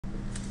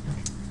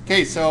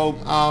Okay, so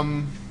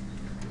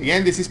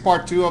again, this is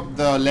part 2 of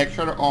the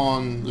lecture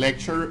on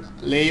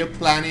layout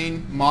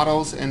planning,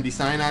 models, and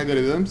design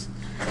algorithms.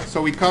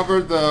 So we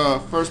covered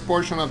the first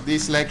portion of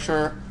this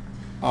lecture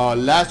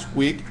last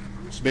week.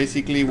 So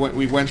basically,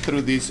 we went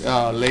through these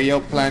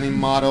layout planning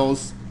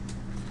models,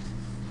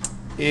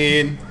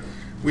 and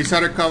we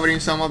started covering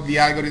some of the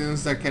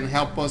algorithms that can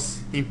help us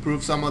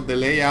improve some of the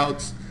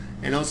layouts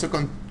and also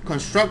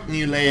construct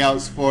new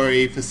layouts for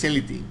a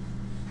facility.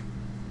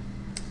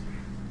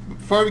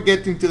 Before we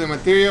get into the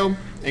material,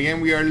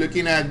 again, we are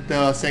looking at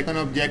the second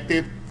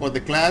objective for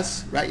the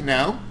class right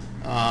now.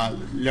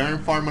 Learn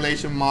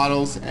formulation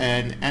models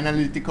and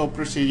analytical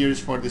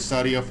procedures for the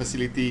study of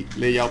facility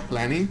layout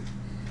planning.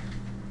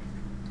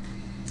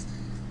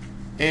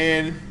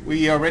 And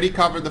we already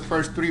covered the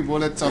first 3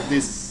 bullets of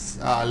this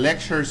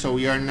lecture, so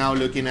we are now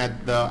looking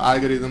at the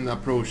algorithm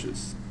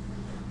approaches.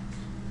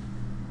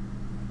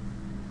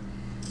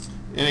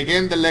 And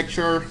again, the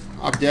lecture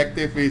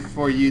objective is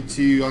for you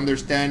to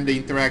understand the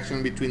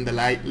interaction between the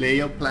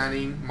layout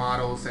planning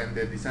models and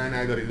the design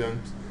algorithms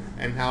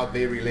and how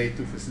they relate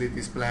to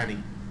facilities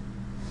planning.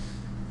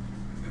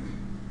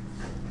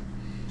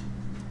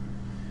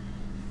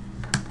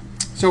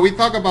 So we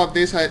talked about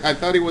this. I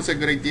thought it was a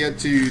good idea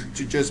to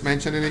just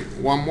mention it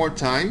one more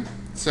time.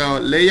 So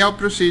layout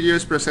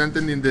procedures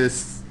presented in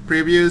this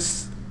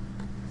previous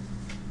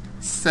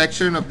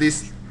section of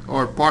this,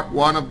 or part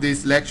 1 of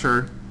this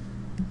lecture,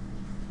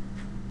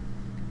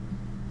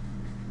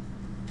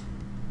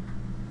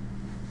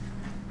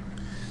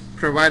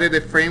 provided a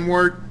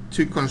framework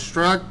to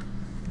construct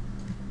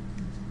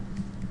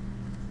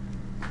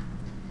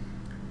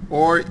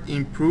or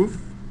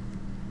improve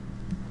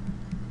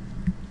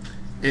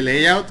a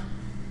layout,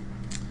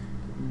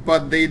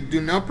 but they do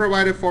not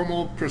provide a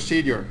formal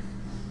procedure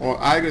or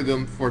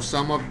algorithm for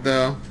some of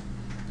the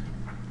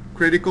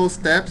critical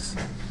steps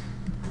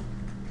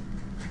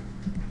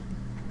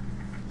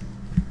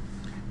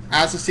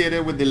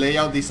associated with the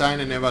layout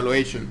design and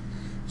evaluation.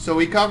 So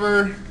we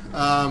cover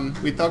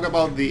we talk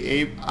about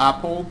the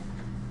Apple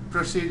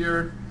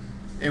procedure,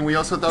 and we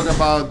also talk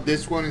about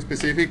this one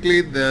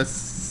specifically, the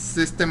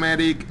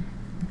systematic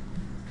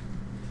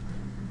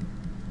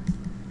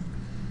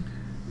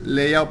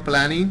layout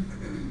planning,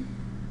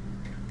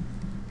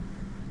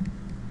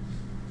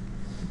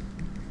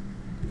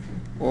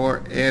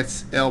 or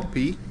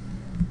SLP.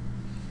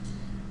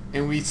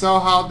 And we saw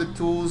how the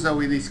tools that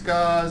we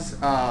discussed,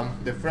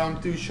 the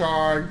From-To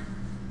chart,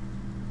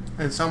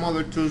 and some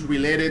other tools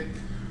related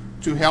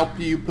to help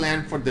you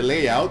plan for the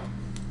layout.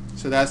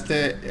 So that's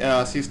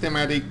the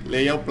systematic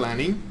layout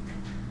planning.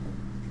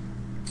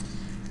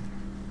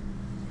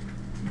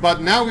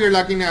 But now we're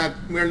looking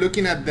at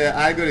the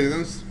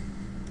algorithms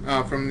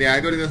from the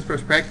algorithms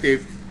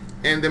perspective,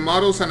 and the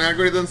models and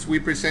algorithms we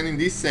present in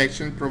this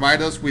section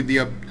provide us with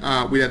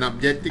an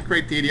objective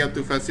criteria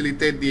to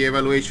facilitate the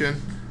evaluation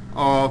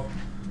of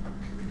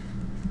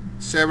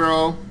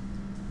several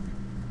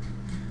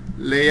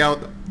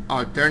layout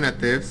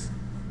alternatives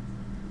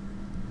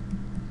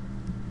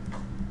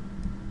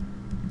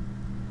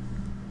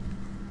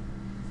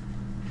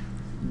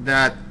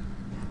that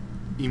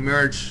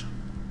emerge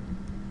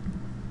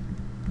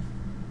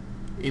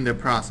in the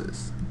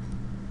process.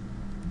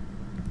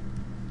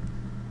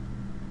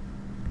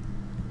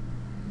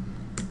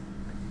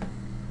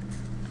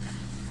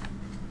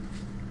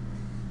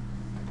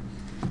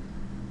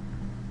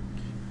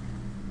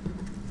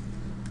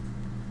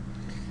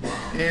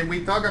 And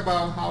we talk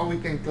about how we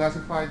can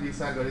classify these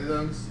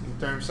algorithms in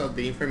terms of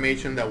the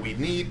information that we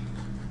need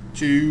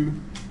to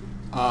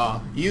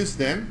use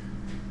them.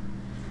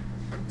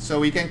 So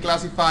we can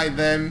classify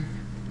them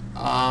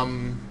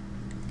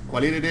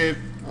qualitative,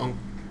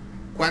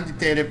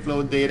 quantitative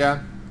flow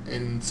data,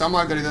 and some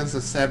algorithms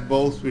accept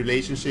both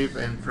relationship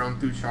and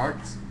From-To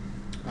charts.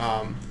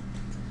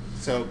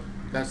 So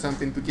that's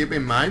something to keep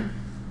in mind.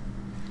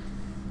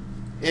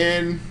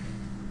 And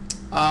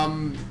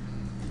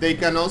they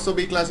can also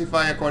be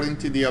classified according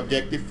to the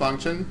objective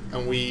function,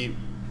 and we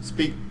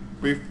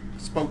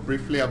spoke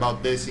briefly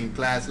about this in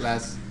class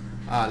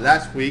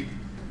last week.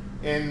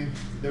 And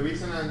the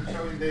reason I'm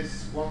showing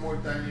this one more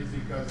time is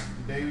because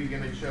today we're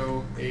going to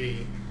show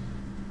a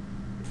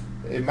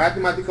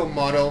mathematical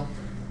model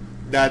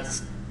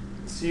that's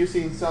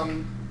using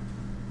some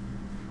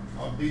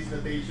of this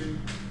notation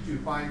to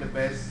find the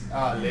best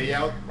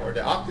layout, or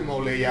the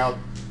optimal layout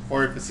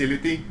for a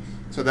facility.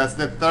 So that's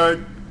the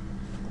third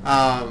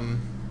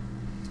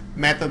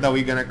method that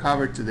we're going to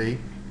cover today,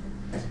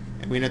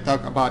 and we're going to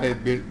talk about it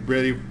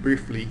very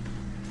briefly.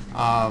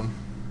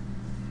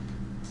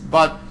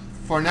 But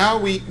for now,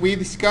 we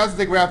discussed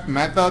the graph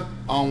method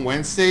on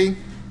Wednesday,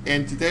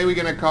 and today we're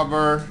going to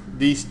cover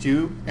these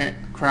two,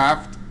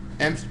 Craft,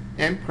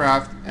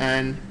 MCraft,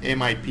 and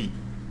MIP.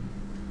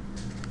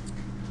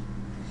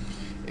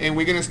 And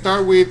we're going to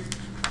start with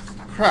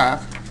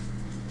Craft.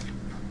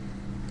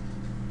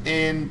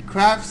 And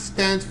Craft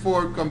stands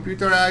for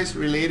Computerized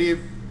Relative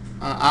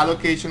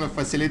Allocation of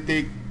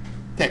Facility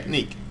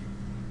Technique.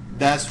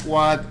 That's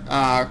what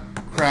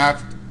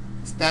Craft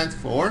stands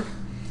for.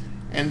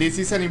 And this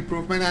is an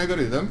improvement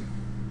algorithm.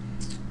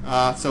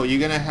 So you're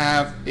gonna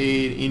have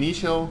an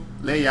initial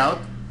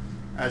layout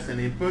as an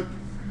input,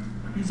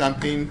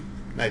 something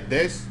like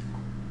this.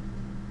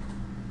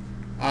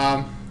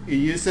 It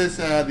uses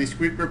a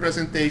discrete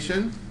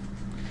representation.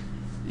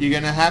 You're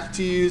gonna have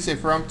to use a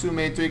from-to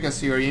matrix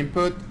as your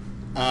input.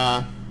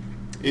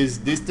 Is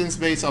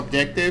distance-based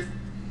objective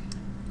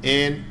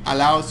and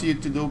allows you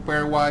to do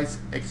pairwise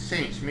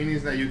exchange, meaning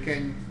that you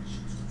can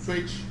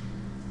switch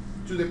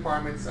two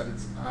departments at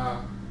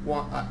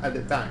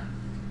the time.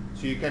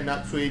 So you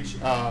cannot switch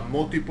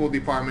multiple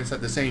departments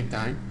at the same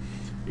time.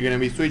 You're going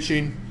to be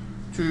switching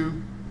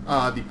two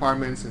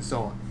departments and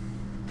so on.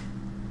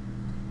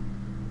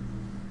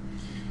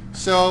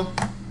 So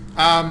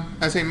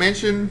as I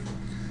mentioned,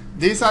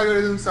 these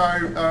algorithms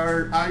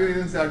are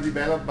algorithms that are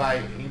developed by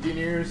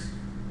engineers,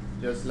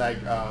 just like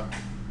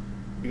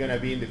you're going to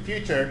be in the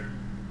future.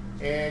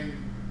 And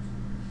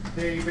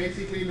they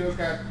basically look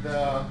at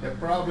the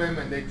problem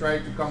and they try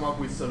to come up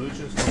with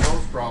solutions for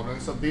those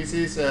problems. So this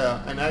is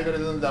an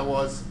algorithm that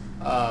was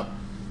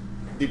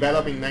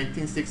developed in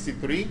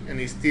 1963 and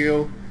is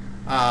still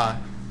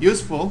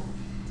useful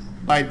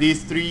by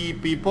these three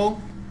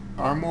people,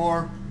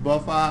 Armour,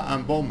 Buffa,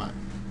 and Bowman.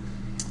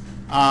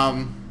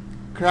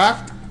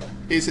 Craft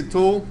is a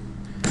tool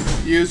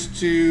used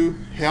to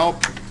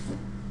help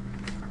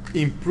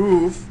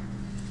improve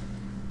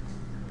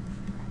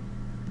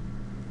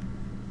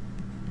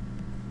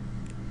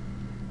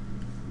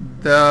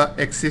the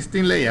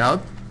existing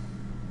layout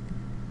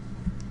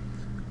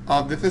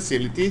of the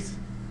facilities,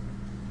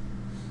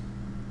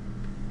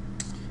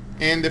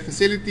 and the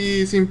facility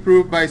is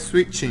improved by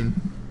switching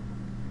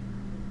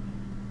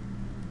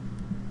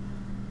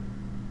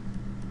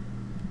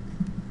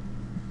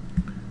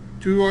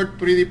two or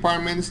three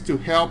departments to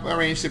help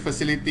arrange the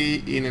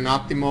facility in an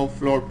optimal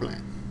floor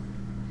plan.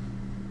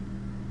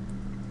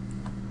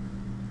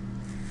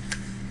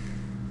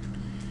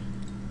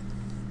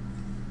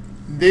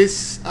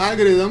 This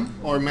algorithm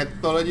or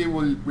methodology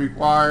will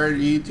require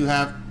you to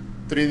have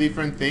three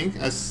different things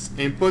as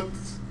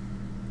inputs.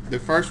 The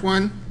first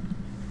one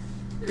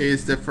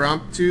is the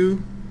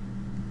from-to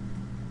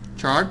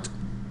chart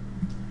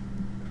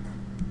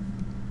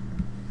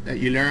that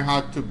you learn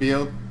how to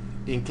build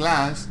in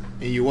class,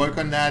 and you work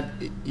on that.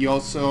 You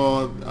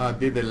also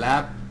did the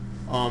lab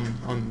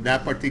on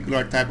that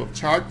particular type of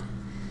chart.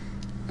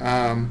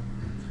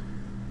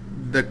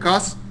 The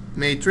cost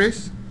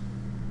matrix.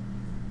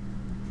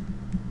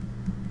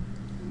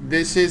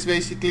 This is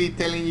basically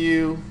telling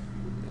you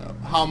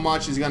how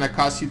much it's going to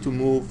cost you to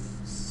move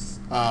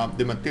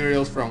the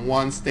materials from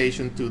one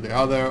station to the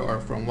other or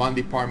from one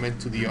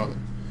department to the other.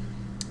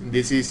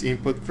 This is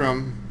input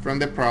from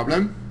the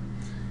problem.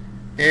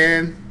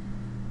 And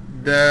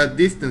the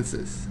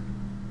distances.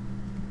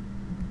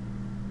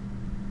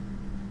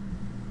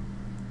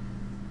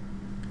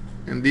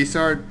 And these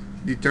are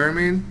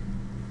determined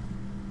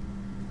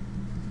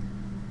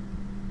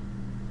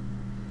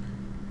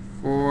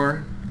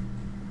for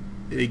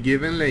a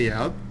given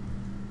layout.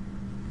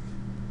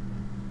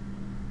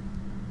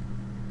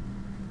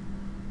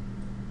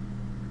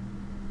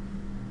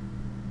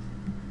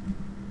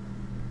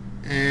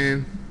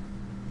 And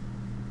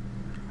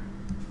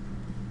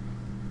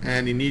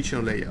an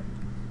initial layout.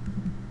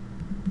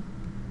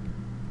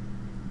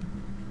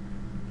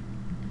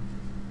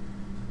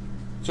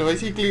 So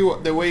basically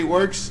the way it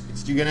works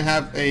is you're gonna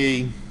have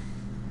a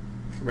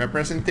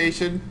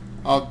representation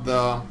of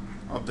the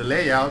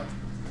layout.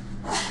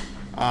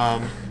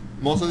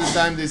 Most of the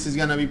time this is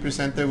gonna be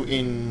presented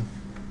in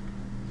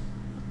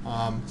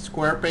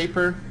square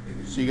paper,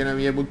 so you're gonna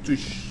be able to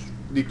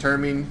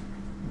determine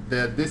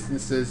the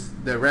distances,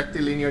 the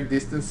rectilinear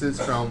distances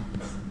from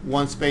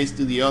one space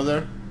to the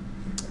other,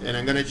 and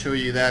I'm gonna show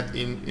you that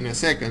in a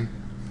second.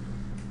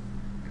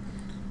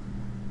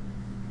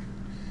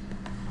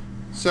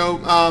 So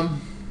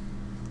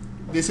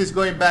this is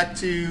going back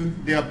to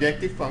the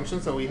objective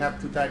function. So we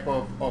have two types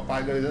of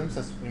algorithms.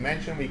 As we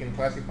mentioned, we can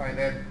classify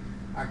that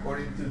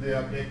according to the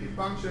objective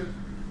function.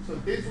 So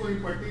this one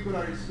in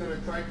particular is going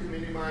to try to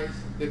minimize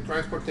the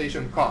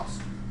transportation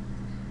cost.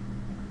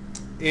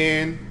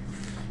 And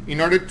in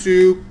order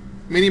to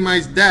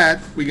minimize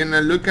that, we're going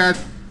to look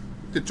at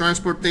the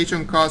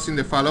transportation cost in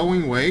the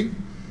following way.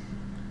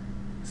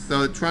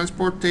 So the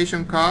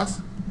transportation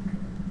cost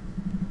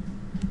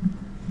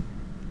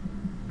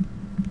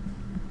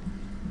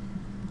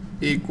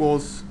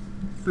equals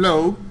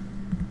flow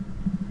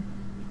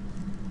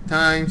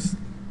times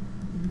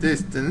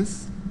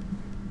distance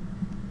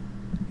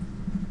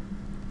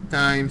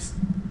times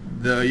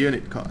the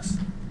unit cost.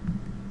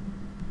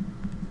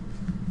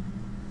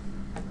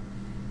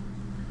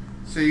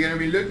 So you're going to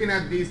be looking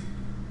at this,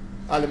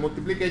 the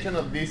multiplication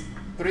of these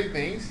three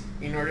things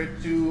in order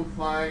to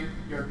find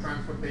your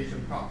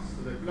transportation cost.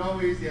 So the flow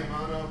is the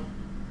amount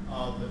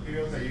of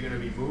materials that you're going to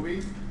be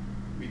moving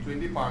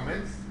between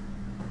departments.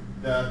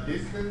 The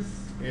distance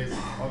is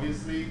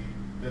obviously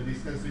the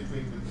distance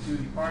between the two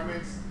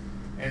departments,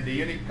 and the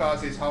unit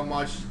cost is how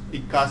much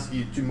it costs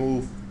you to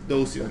move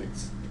those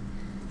units.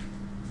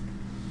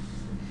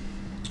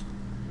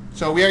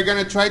 So we are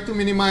going to try to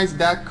minimize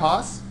that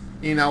cost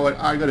in our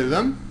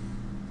algorithm.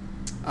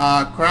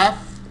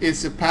 Craft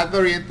is a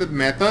path-oriented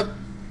method,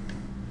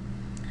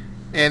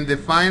 and the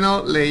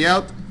final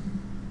layout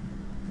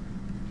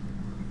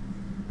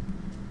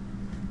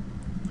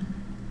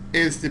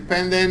is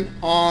dependent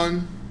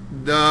on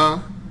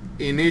the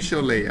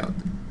initial layout.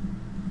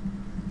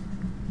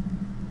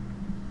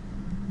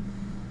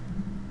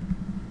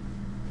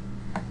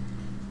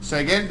 So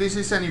again, this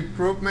is an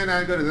improvement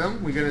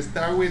algorithm. We're going to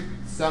start with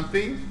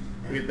something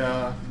with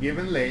a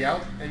given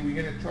layout, and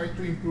we're going to try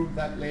to improve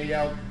that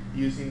layout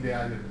using the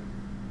algorithm.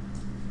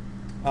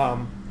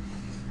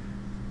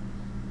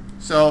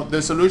 So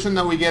the solution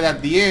that we get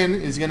at the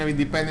end is going to be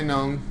dependent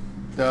on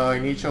the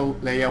initial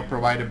layout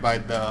provided by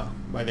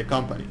the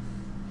company.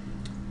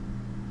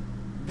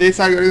 This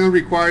algorithm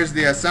requires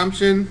the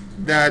assumption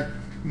that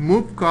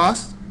move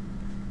cost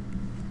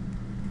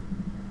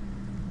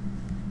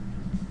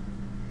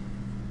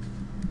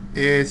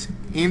is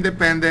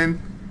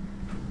independent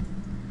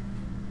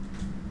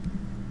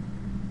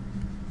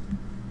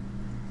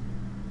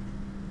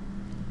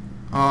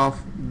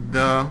of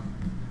the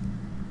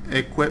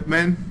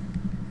equipment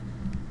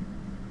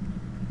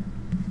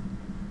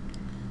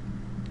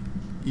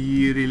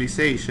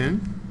utilization,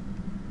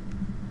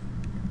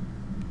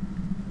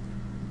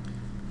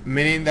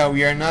 meaning that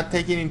we are not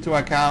taking into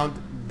account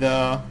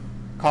the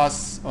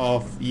costs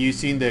of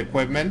using the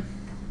equipment,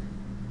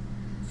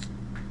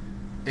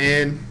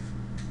 and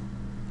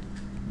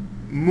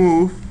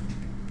move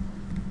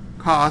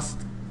cost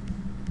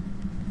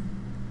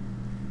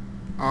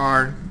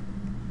are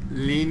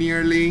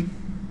linearly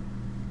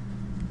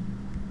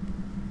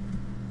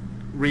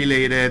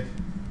related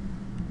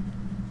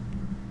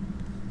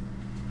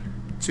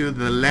to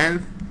the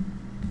length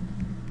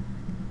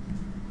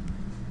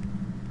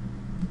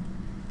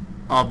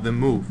of the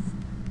move.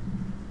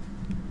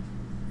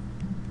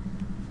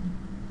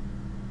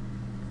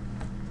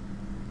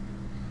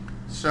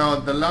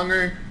 So the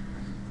longer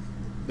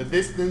the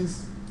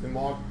distance, the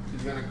more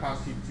it's going to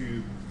cost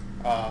you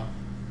to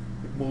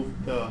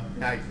move the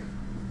item.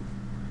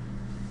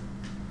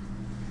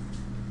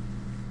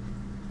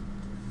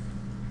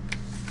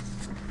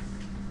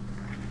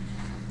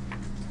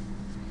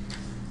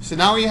 So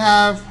now we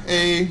have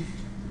a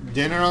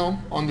general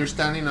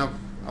understanding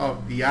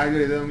of the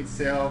algorithm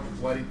itself,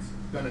 what it's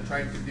going to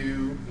try to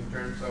do in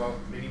terms of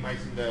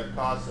minimizing the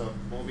cost of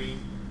moving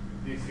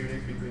these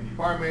units between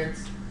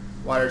departments.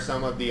 What are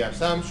some of the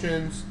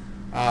assumptions?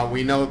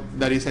 We know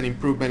that it's an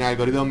improvement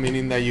algorithm,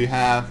 meaning that you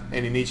have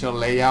an initial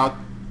layout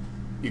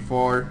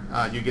before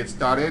you get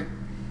started.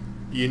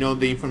 You know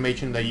the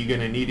information that you're going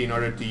to need in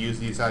order to use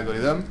this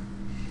algorithm.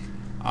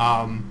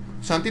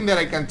 Something that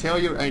I can tell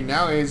you right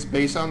now is,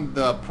 based on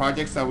the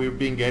projects that we've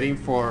been getting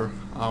for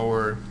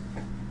our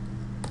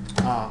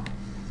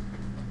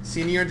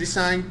senior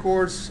design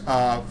course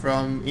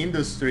from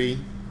industry,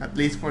 at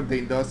least for the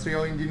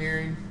industrial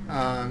engineering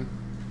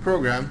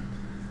program,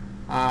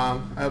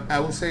 I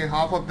will say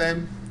half of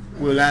them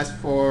will ask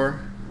for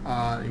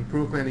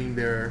improvement in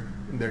their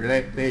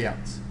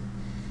layouts.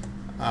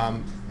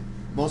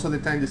 Most of the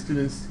time the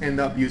students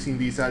end up using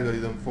this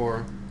algorithm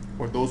for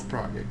those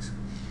projects.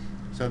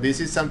 So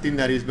this is something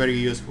that is very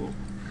useful.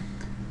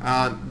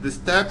 The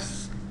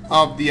steps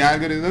of the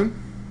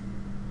algorithm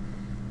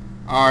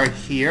are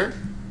here.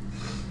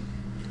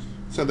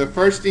 So the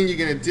first thing you're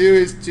going to do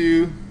is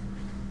to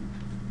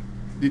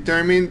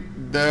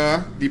determine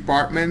the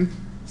department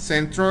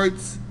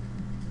centroids.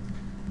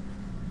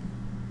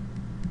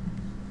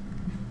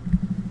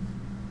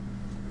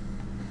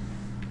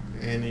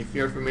 And if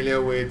you're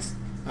familiar with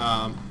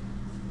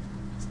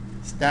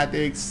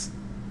statics,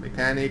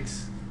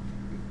 mechanics,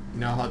 you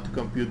know how to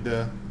compute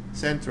the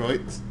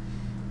centroids.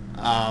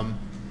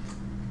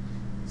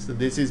 So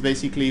this is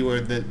basically where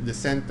the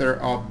center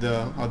of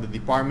the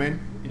department,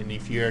 and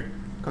if you're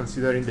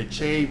considering the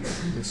shape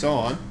and so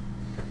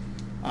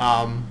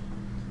on.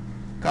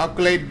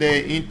 Calculate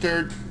the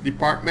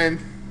inter-department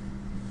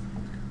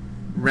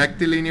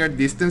rectilinear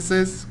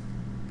distances.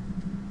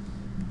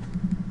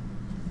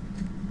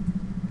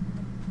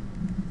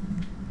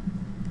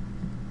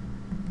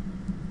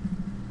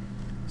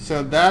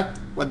 So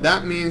what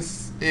that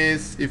means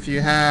is, if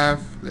you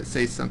have, let's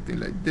say, something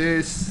like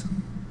this,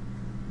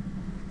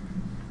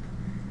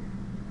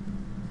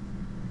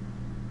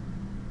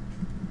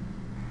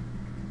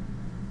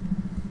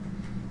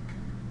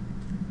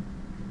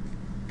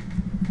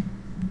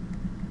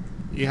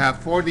 you have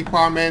 4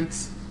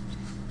 departments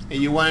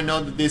and you want to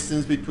know the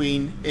distance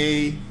between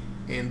A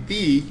and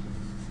D.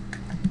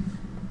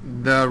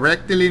 The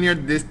rectilinear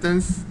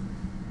distance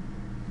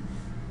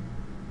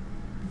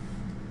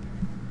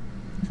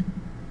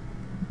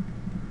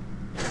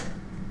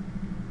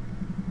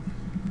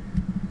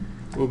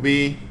will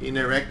be in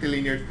a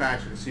rectilinear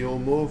fashion. So you'll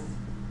move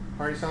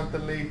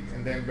horizontally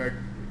and then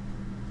vertically.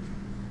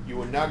 You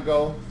will not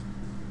go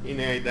in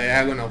a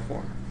diagonal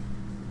form.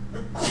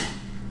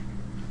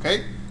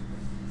 Okay?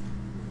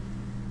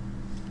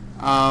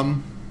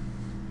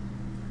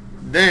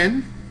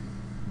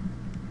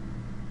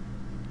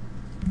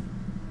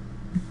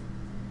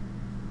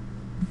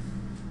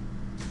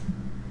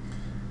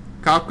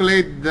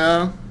 calculate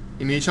the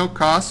initial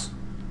cost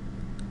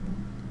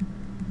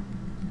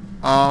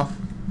of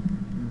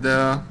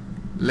the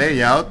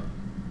layout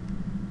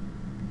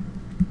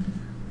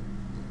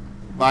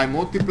by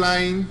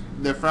multiplying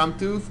the from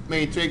to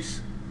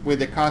matrix with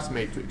the cost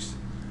matrix.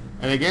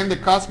 And again, the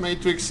cost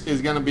matrix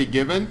is going to be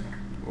given,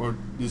 or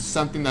is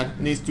something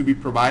that needs to be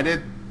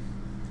provided,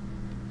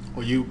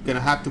 or you're going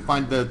to have to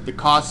find the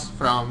cost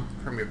from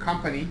your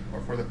company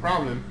or for the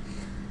problem,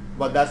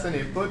 but that's an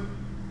input.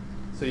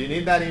 So you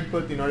need that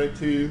input in order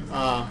to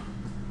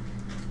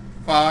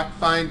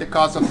find the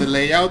cost of the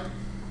layout.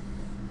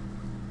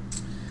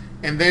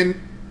 And then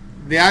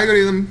the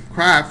algorithm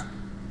craft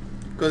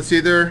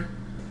consider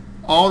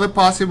all the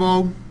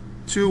possible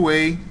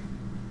two-way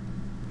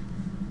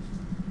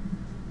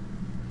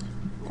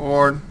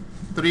or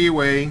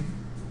three-way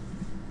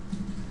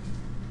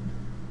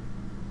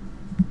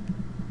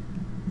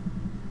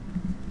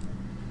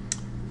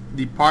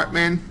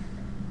department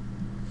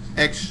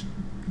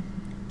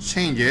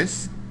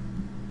exchanges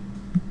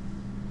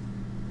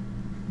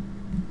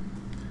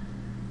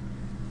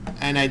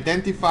and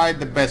identify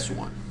the best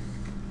one.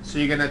 So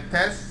you're going to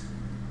test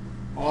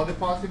all the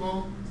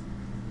possible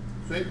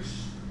switch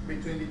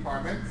between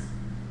departments,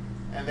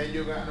 and then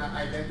you're going to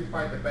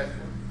identify the best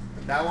one.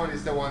 And that one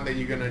is the one that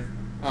you're going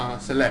to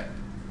select.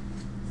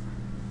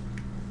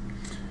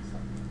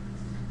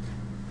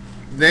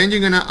 Then you're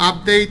going to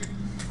update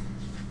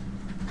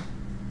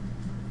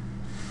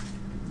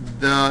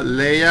the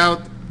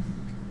layout.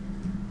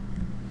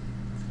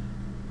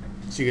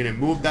 So you're going to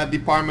move that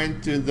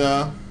department to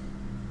the,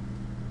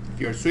 if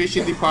you're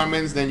switching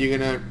departments, then you're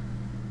going to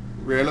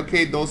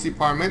relocate those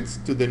departments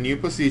to the new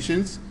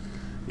positions.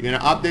 You're going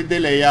to update the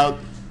layout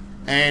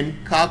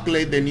and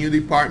calculate the new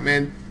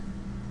department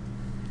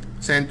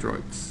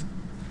centroids.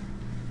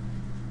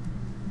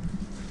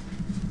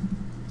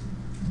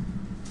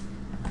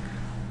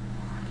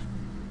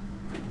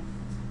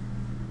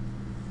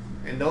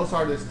 And those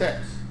are the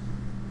steps.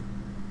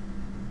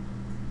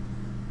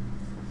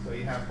 So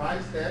you have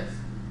 5 steps.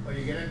 What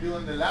you're going to do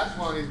on the last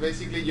one is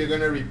basically you're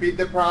going to repeat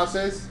the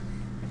process.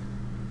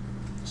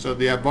 So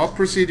the above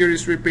procedure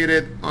is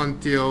repeated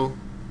until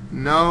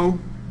no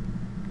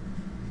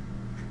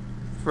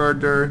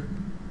further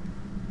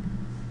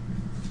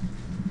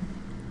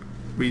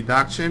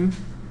reduction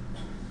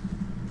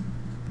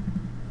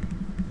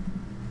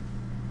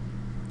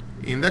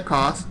in the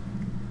cost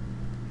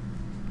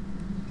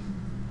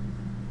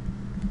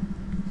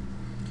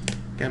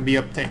can be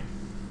obtained.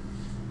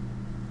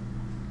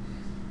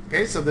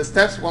 Okay, so the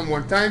steps one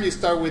more time. You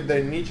start with the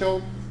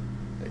initial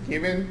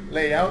given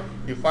layout.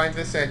 You find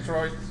the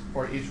centroids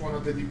for each one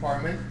of the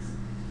departments.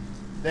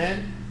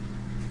 Then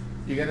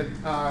you're going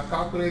to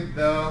calculate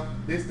the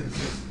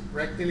distances,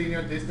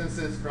 rectilinear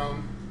distances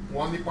from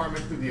one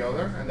department to the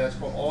other, and that's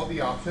for all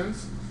the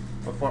options,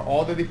 or for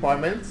all the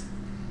departments.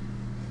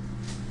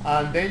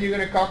 And then you're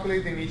going to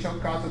calculate the initial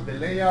cost of the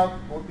layout,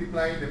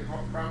 multiplying the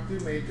from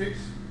to matrix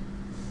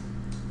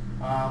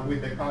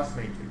with the cost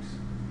matrix.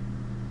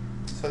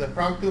 So the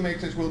from to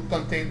matrix will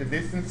contain the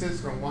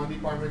distances from one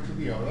department to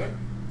the other.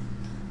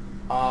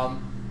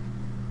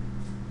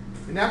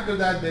 And after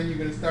that, then you're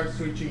going to start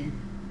switching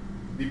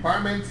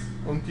departments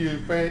until you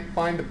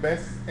find the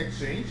best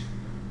exchange.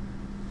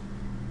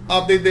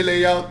 Update the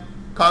layout,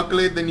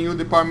 calculate the new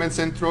department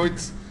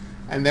centroids,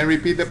 and then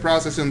repeat the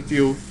process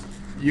until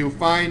you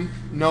find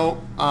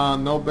no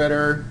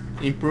better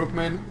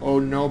improvement or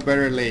no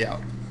better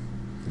layout.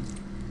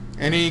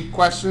 Any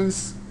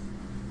questions?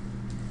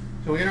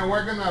 So we're going to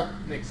work on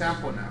an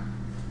example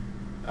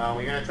now.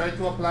 We're going to try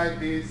to apply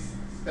these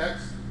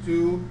steps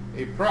to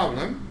a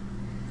problem.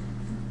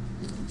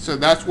 So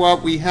that's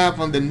what we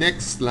have on the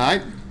next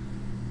slide.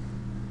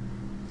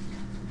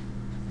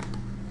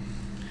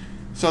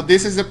 So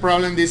this is the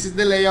problem. This is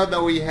the layout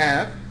that we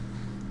have.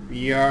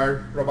 We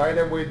are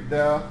provided with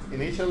the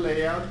initial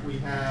layout. We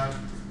have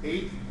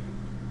 8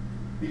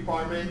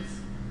 departments,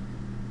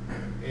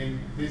 and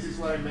this is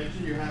what I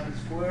mentioned. You have a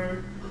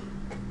square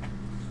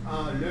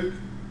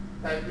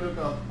type look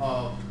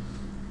of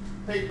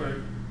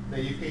paper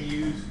that you can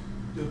use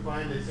to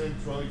find the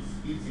centroids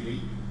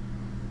easily.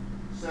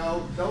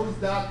 So those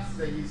dots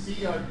that you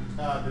see are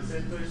the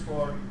centroids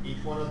for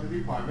each one of the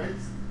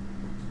departments.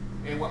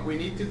 And what we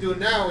need to do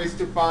now is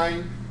to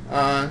find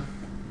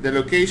the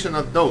location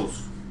of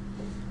those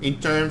in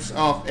terms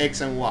of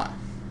X and Y.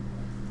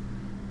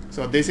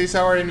 So this is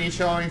our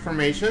initial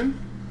information.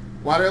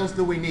 What else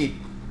do we need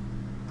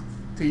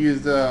to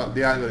use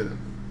the algorithm?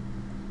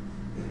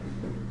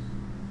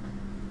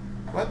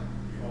 What?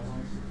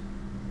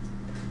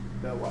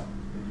 The what?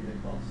 The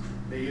unit cost.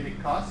 The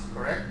unit cost,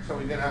 correct. So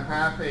we're going to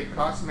have a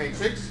cost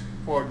matrix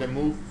for the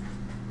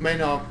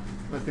movement of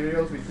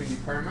materials between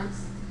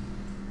departments.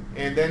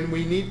 And then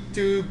we need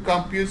to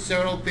compute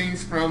several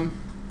things from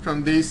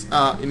this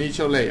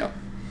initial layout.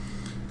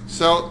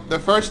 So the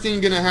first thing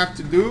you're going to have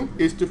to do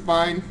is to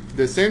find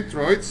the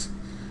centroids.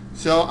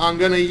 So I'm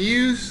going to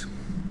use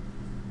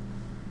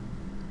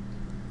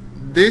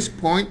this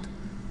point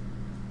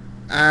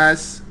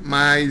as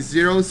my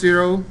 0,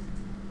 0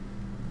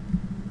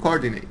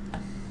 coordinate.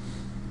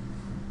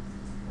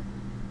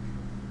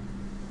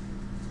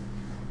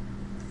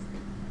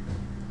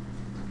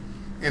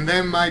 And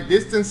then my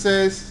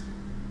distances,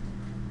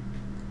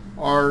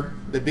 or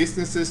the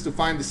distances to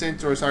find the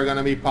centroids, are going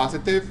to be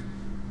positive.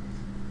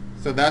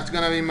 So that's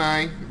going to be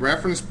my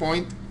reference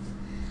point.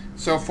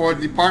 So for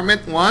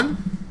department 1,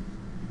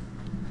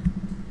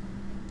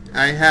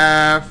 I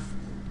have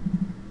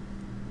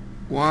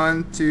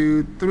 1,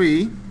 2,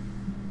 3.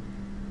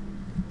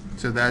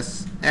 So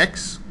that's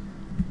X.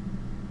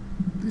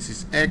 This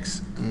is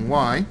X and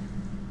Y.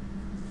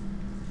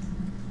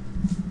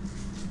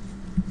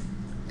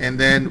 And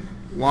then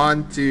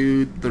 1,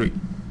 2, 3.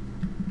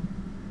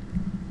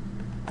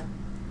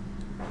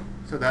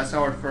 So that's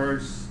our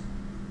first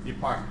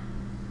department.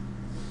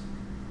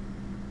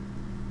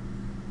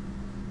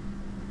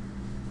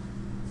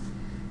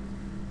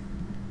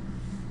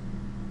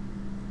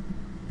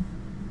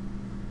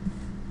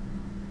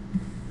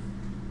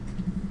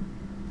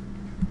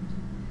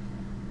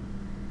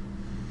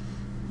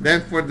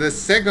 Then for the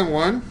second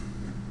one,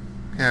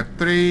 I have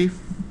 3,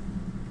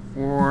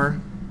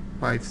 4,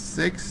 5,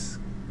 6,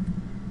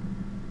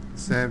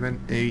 7,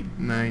 8,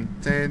 9,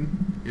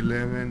 10,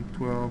 11,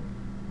 12,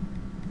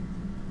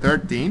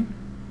 13.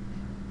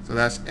 So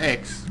that's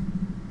X.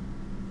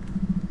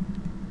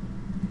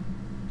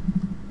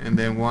 And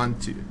then 1,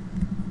 2.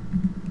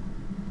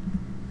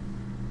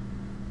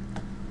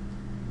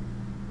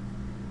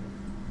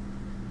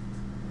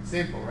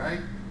 Simple,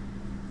 right?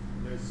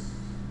 Just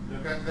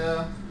look at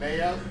the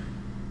layout,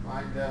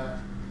 find the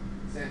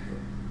center.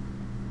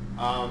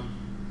 I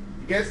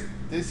guess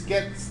this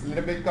gets a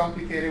little bit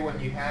complicated when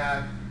you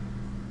have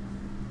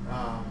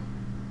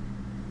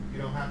you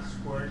don't have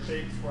square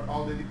shapes for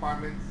all the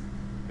departments,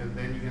 and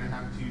then you're gonna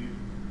have to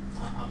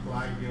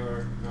apply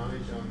your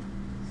knowledge on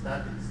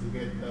statics to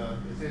get the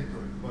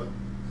centroid. But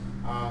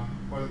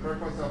for the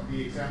purpose of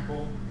the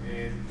example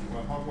and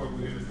homework,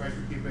 we're gonna try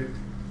to keep it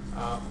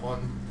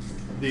on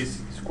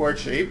this square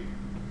shape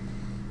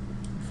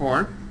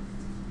form.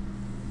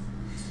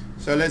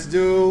 So let's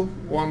do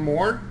one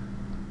more.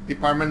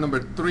 Department number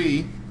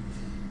 3,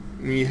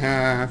 we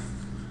have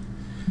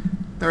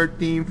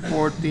 13,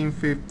 14,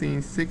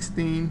 15,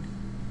 16.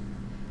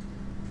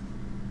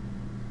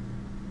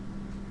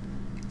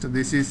 So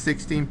this is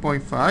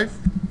 16.5.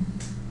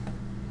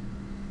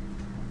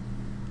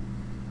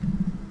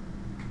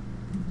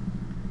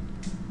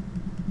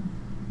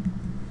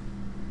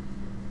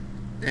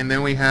 And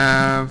then we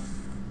have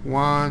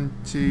 1,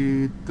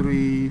 2,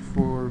 3,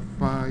 4,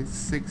 5,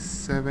 6,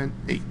 7,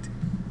 8.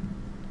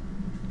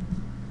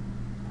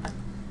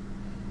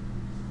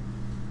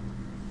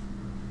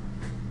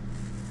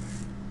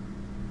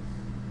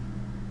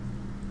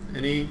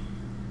 Any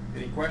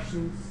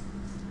questions?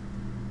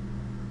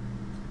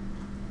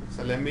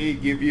 So let me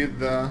give you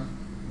the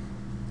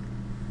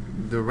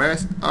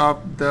rest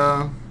of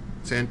the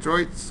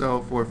centroids.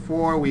 So for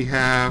 4 we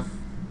have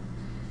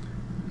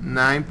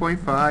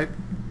 9.5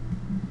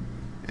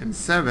 and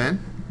 7.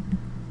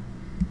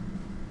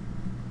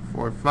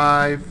 For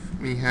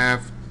 5 we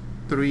have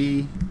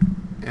 3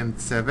 and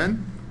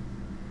 7.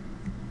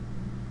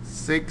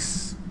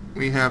 6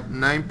 we have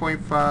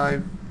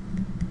 9.5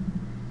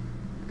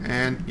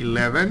 and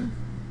 11.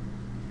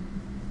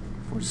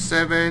 For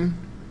 7,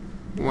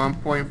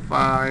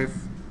 1.5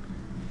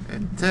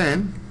 and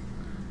 10.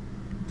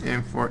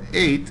 And for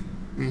 8,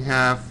 we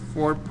have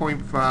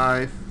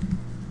 4.5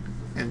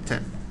 and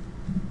 10.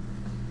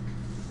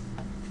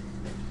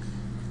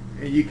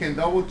 And you can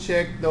double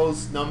check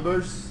those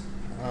numbers.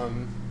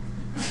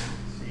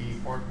 See,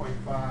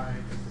 4.5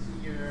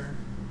 is here,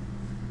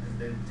 and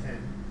then 10.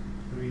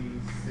 3,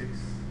 6,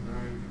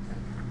 9,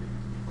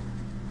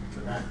 10.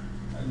 So that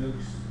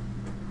looks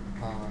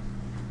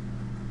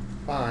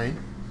fine.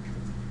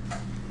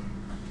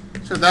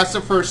 So that's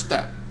the first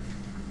step.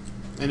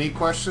 Any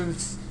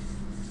questions?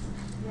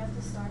 You have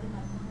to start in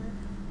that corner.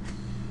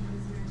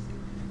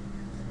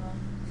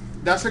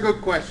 That's a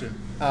good question.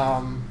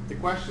 The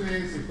question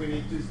is if we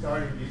need to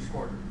start in this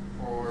corner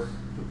or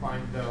to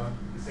find the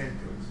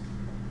centroids.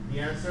 The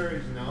answer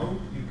is no.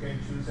 You can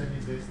choose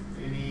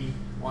any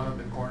one of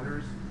the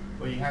corners,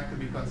 but you have to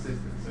be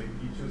consistent. So if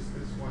you choose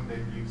this one,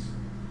 then use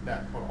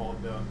that for all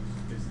the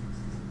distances.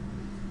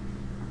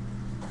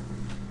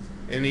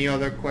 Any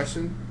other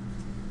question?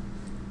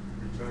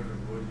 You're trying to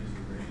avoid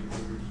using radius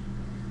numbers?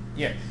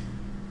 Yes.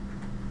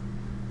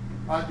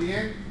 At the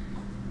end,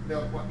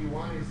 what you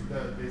want is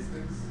the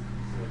distance.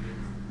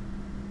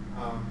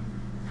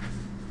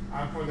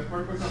 And for the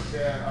purpose of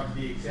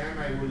the exam,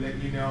 I will let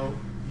you know,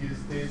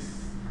 use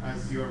this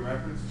as your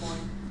reference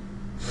point,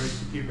 or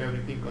to keep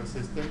everything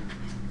consistent.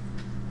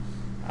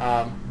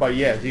 But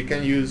yes, you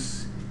can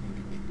use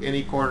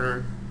any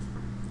corner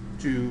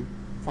to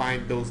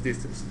find those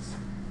distances,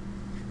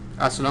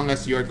 as long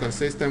as you're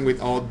consistent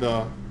with all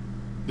the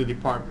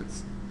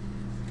departments.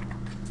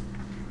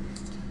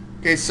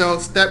 Okay, so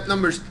step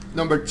number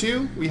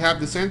 2, we have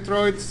the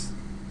centroids,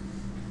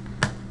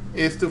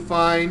 is to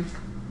find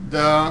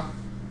the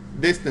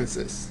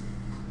distances.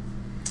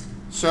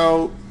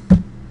 So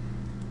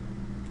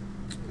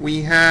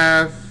we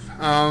have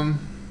a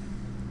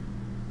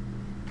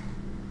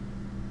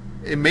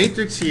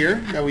matrix here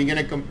that we're going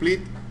to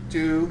complete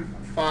to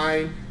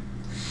find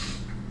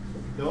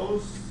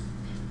those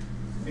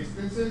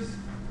distances.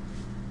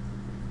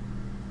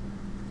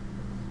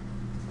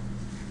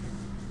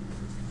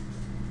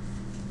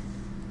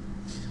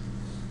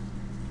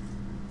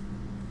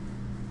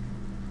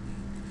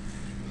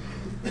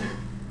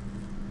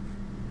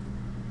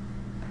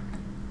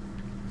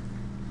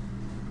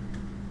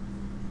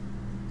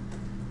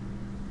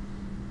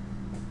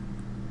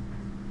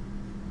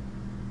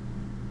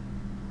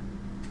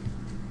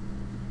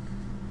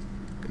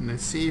 And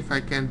let's see if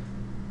I can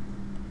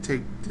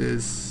take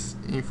this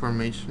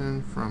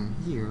information from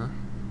here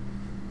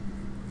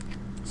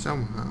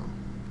somehow.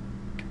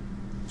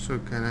 So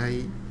can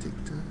I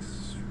take this?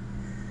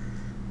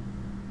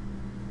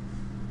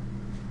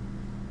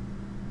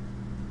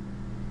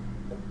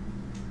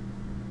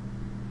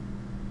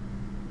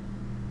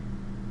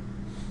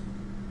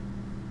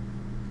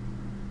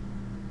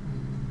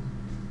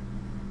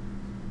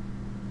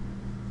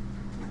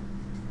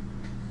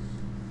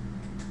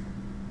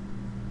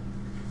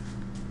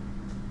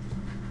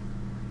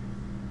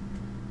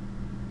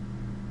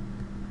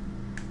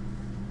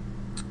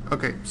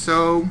 Okay,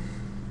 so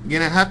you're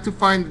gonna have to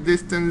find the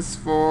distance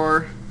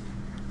for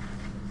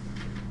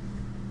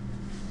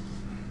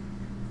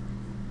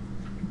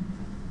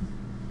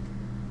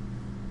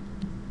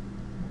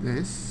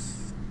this.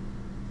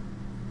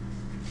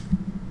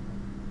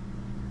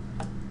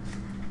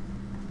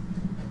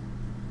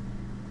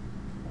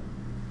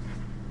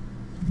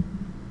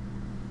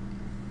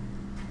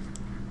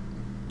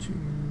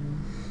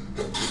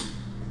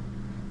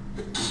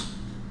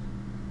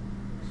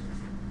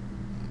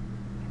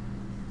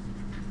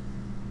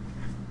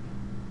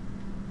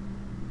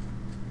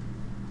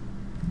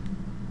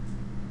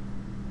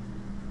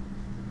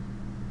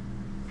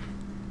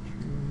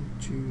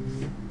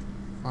 Two,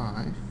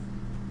 5.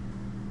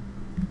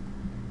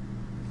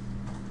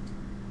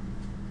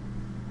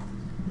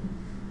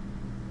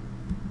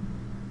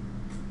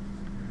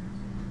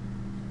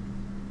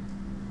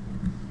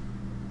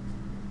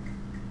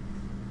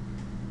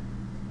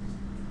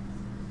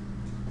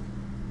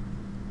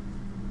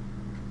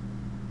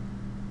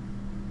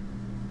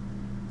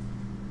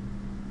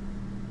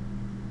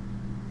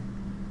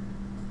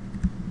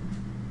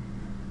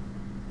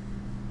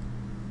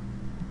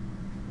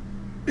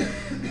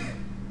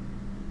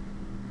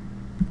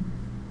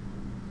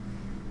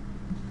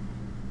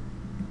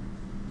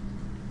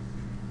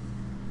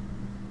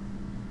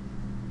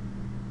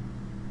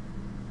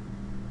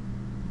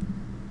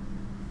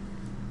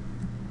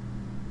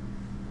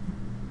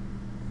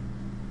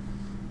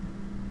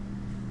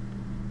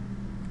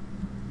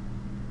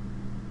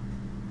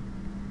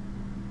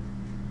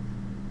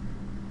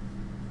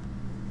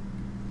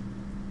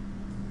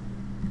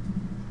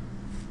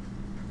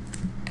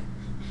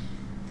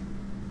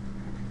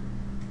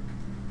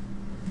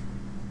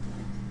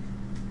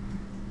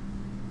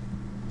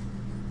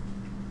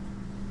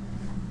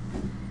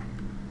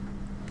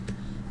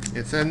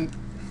 Yes, and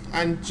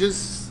I'm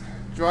just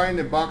drawing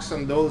the box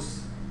on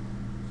those.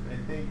 I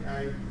think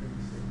I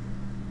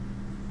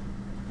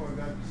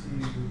forgot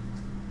to.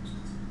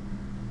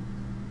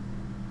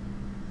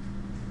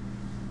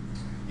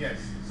 Yes,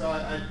 so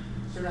I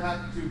should have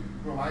had to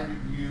provide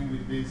you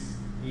with this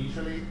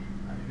initially.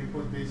 I did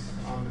put this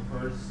on the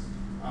first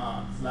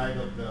slide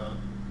of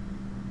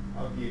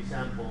the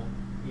example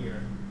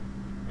here,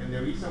 and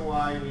the reason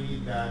why we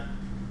need that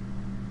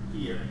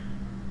here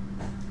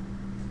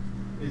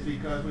is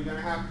because we're going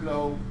to have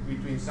flow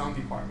between some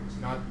departments.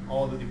 Not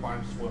all the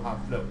departments will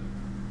have flow.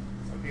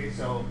 Okay,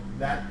 so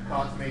that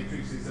cost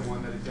matrix is the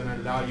one that is going to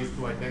allow you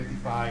to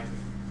identify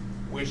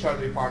which are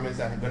the departments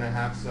that are going to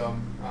have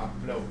some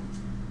flow.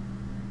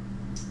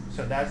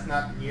 So that's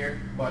not here,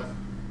 but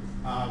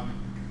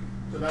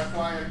so that's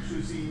why I'm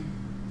choosing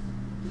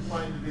to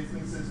find the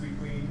distances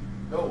between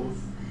those,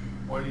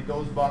 or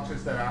those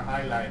boxes that are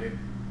highlighted,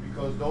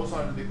 because those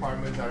are the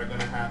departments that are going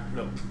to have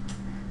flow,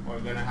 or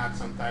going to have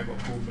some type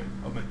of movement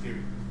of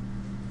material.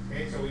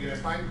 Okay, so we're going to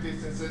find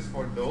distances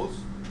for those.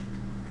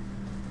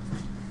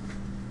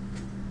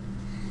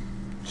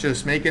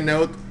 Just make a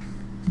note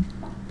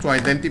to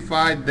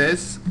identify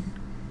this.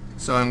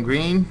 So in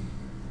green,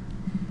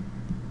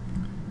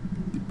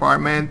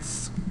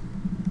 departments,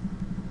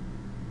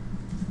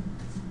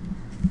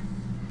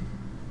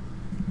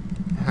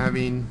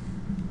 having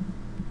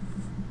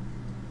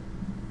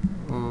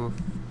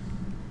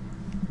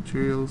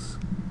materials.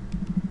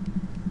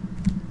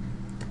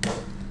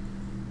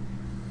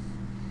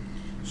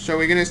 So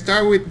we're going to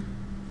start with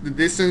the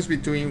distance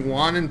between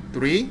 1 and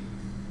 3.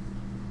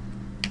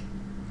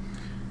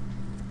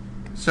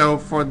 So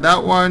for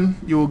that one,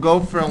 you will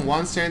go from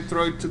one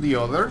centroid to the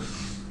other.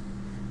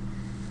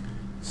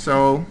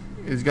 So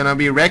it's going to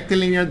be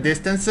rectilinear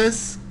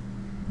distances.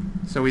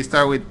 So we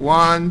start with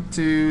 1,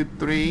 2,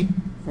 3,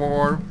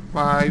 4,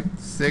 5,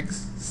 6,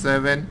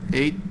 7,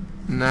 8,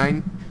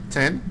 9,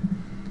 10,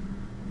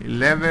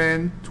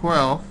 11,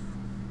 12,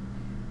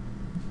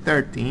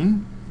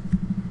 13,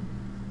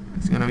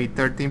 It's gonna be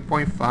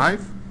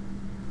 13.5,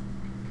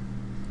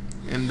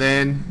 and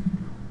then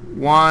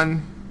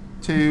 1,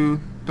 2,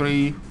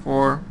 3,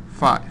 4,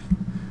 5.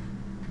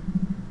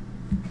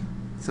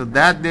 So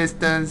that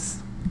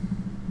distance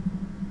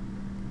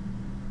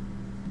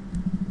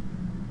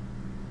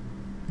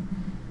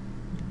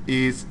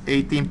is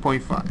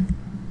 18.5.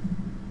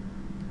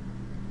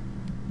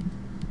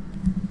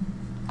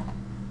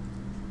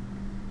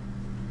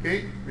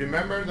 Okay,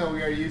 remember that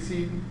we are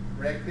using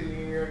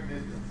rectilinear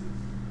distances.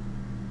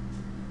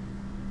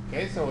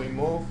 Okay, so we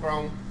move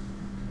from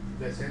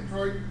the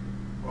centroid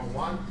from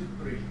 1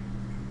 to 3.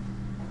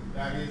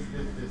 That is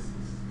this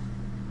distance.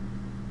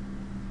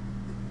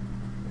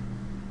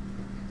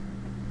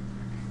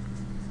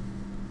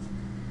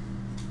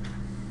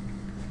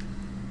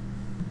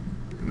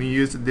 Let me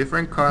use a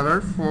different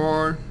color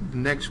for the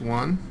next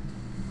one.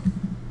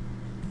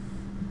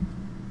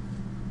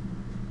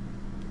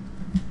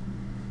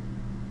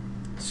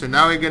 So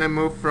now we're gonna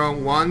move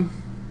from 1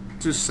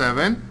 to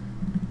 7.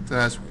 So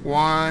that's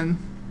 1,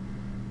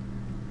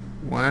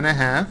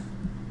 1.5.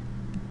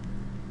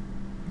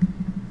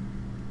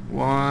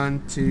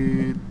 1,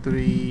 2,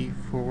 3,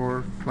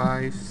 4,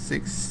 5,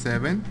 6,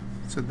 7.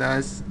 So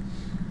that's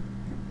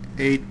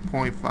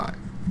 8.5.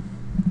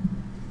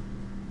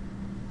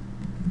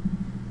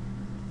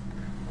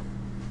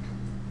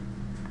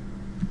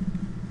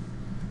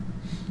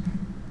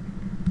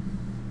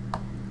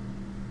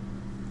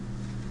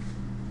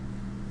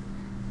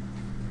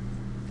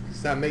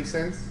 Does that make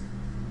sense?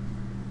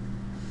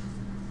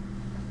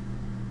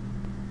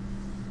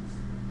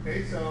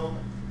 Okay, so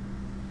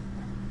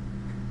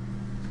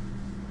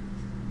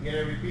you're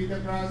going to repeat the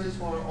process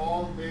for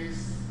all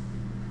these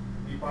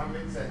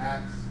departments that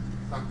have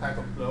some type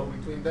of flow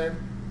between them.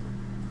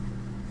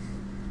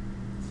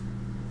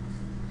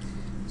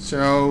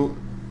 So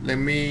let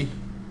me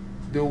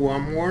do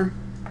one more.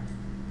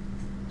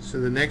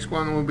 So the next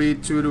one will be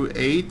 2 to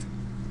 8.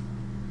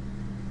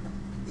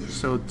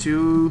 So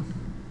 2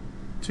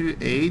 to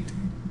 8.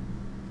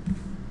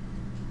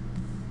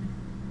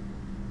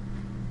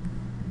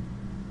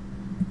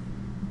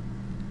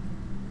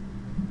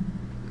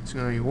 It's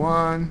going to be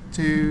 1,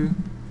 2,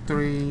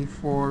 3,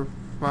 4,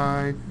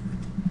 5,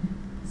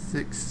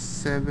 6,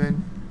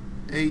 7,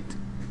 8.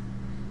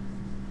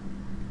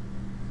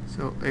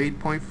 So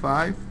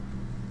 8.5.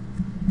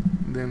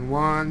 Then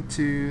 1,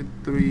 2,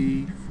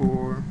 3,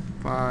 4,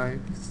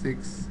 5,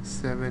 6,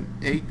 7,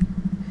 8.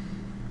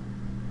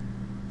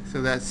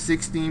 So that's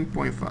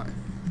 16.5.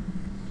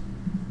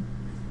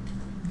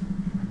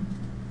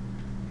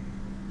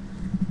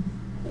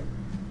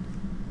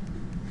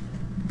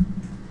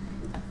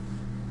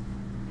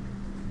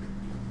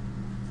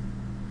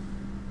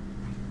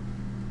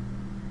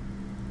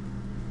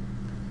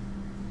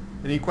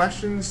 Any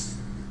questions?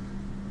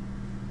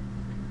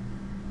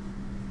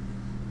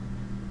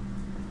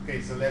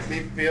 Okay, so let me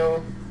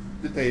fill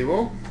the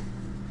table.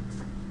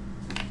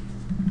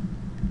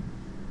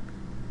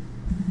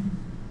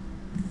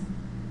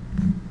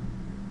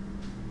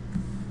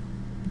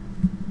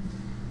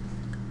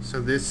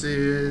 So this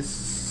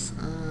is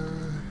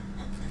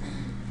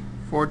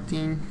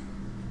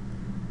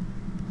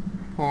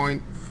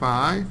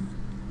 14.5,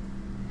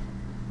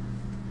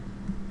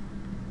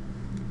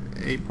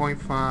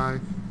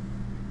 8.5,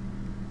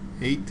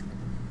 8,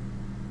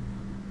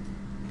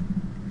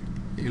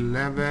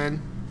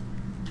 11,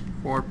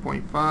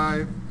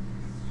 4.5,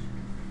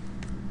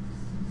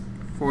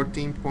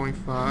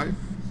 14.5,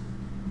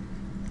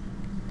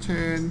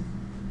 10,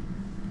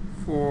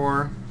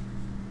 4,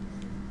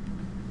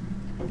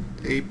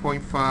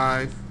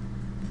 8.5,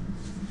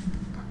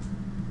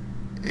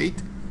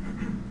 8.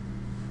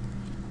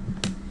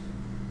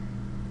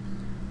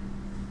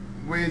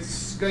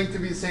 It's going to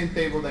be the same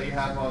table that you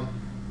have on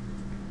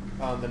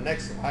the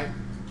next slide.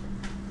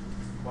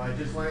 But I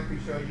just wanted to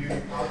show you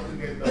how to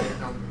get those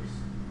numbers.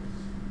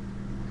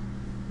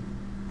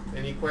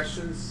 Any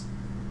questions?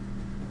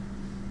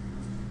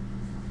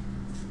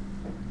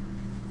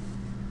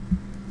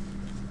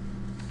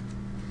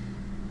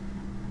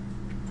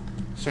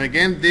 So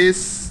again,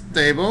 this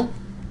table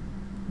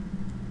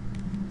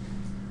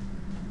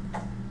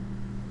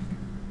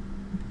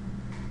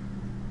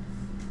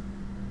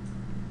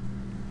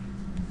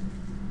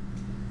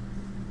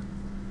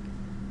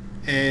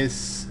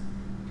is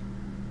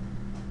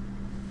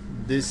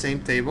this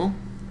same table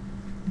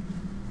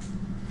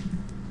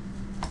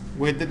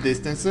with the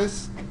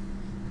distances,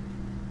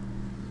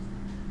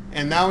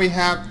 and now we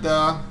have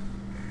the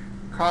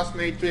cost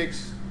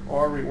matrix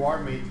or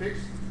reward matrix.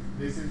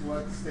 This is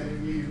what's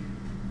telling you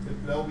the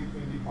flow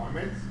between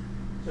departments.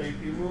 So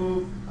if you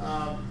move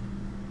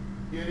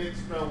units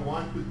from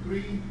 1 to 3,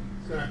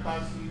 it's going to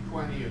cost you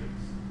 20 units,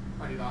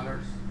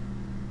 $20.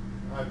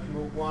 If you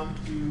move 1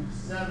 to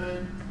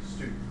 7, it's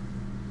 2.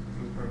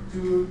 Move from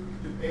 2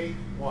 to 8,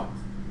 1,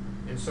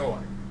 and so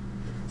on.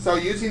 So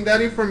using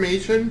that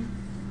information,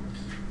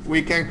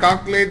 we can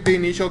calculate the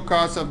initial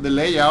cost of the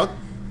layout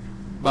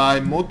by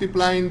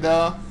multiplying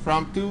the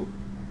from to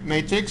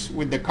matrix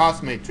with the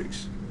cost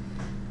matrix.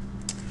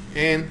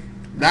 And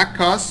that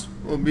cost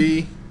will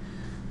be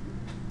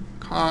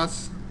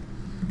cost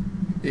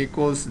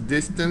equals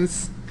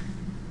distance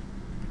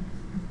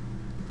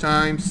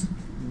times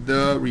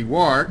the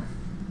reward.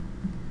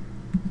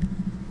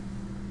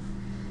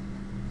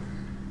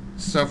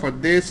 So for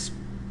this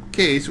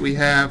case we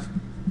have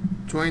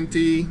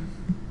 20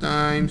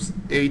 times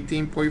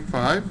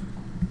 18.5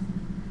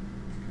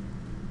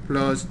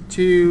 plus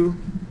 2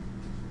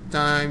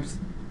 times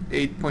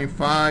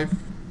 8.5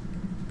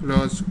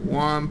 plus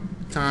 1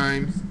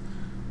 times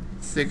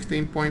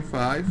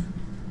 16.5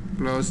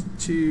 plus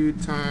 2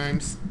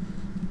 times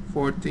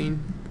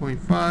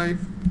 14.5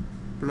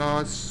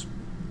 plus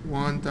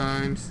 1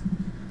 times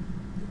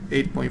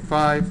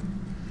 8.5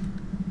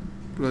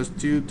 plus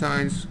 2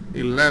 times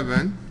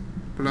 11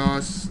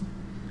 plus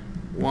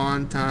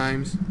 1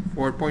 times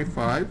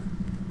 4.5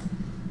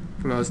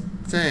 plus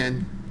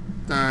 10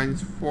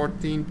 times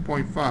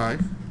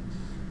 14.5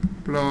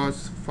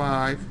 plus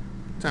 5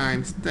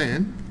 times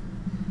 10,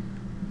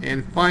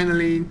 and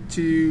finally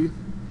 2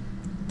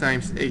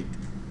 times 8.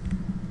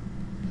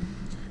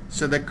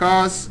 So the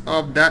cost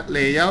of that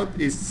layout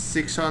is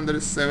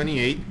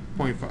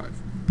 678.5.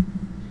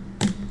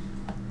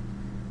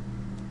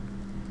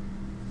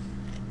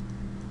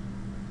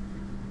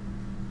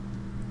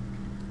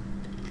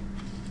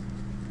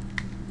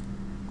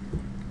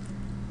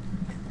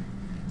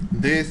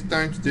 This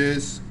times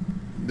this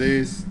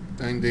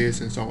times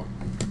this, and so on.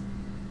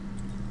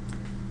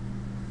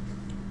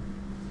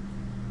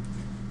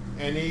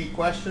 Any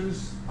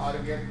questions how to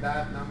get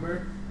that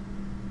number?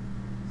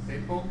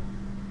 Simple.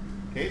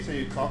 Okay, so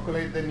you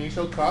calculate the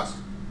initial cost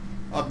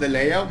of the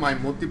layout by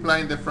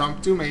multiplying the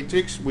from to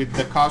matrix with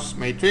the cost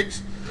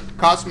matrix.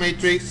 Cost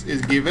matrix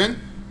is given.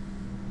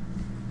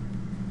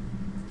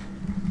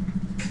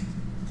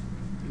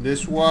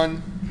 This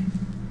one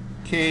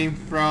came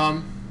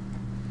from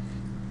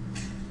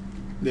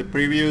the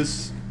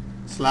previous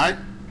slide.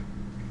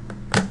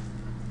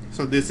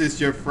 So this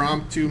is your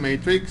from to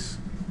matrix.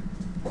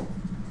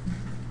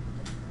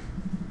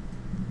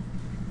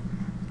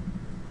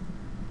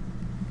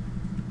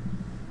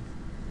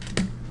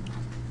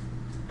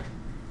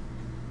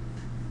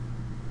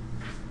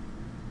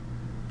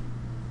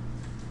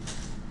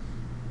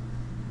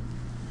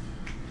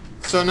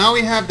 So now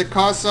we have the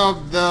cost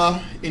of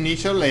the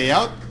initial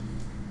layout.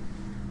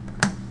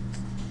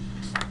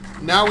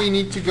 Now we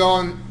need to go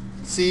and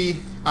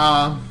see,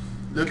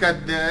 look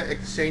at the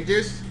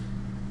exchanges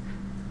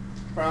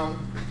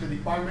from the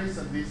departments,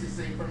 and this is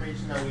the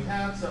information that we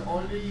have. So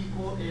only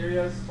equal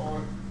areas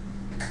or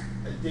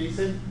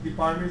adjacent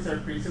departments are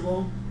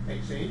feasible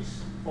exchange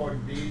for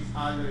this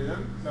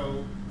algorithm.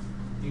 So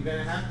you're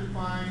gonna have to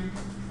find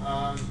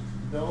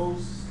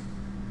those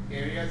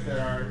areas that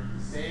are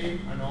same,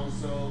 and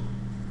also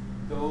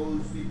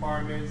those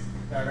departments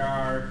that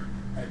are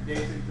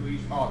adjacent to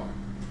each other.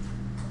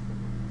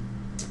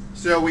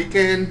 So we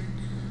can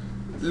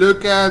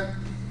look at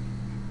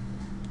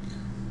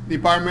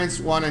departments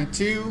 1 and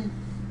 2,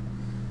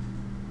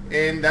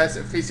 and that's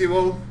a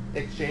feasible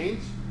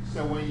exchange.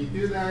 So when you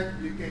do that,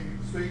 you can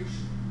switch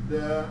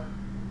the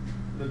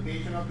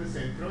location of the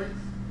centroids.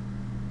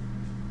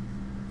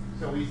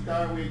 So we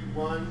start with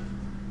 1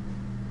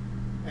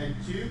 and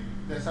 2.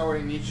 That's our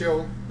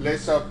initial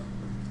list of.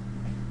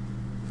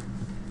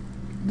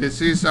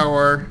 This is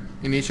our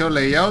initial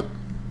layout.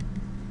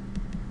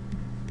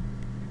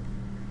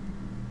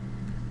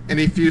 And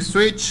if you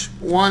switch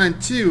 1 and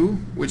 2,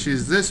 which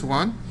is this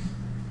one,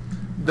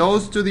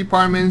 those two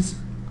departments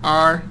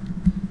are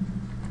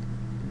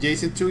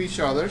adjacent to each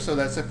other, so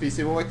that's a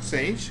feasible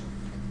exchange.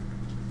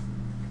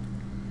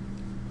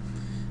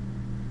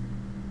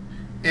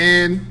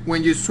 And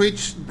when you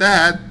switch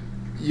that,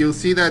 you'll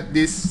see that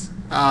these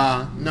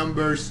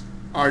numbers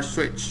are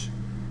switched.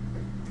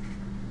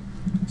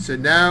 So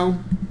now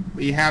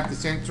we have the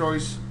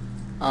centroids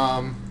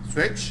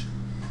switch.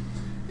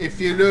 If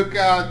you look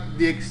at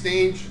the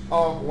exchange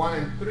of 1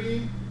 and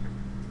 3,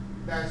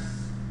 that's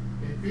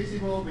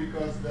infeasible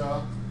because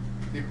the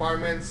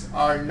departments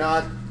are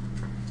not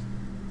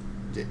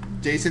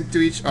adjacent to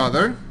each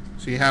other.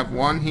 So you have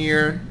 1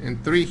 here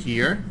and 3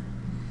 here.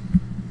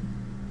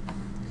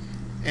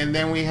 And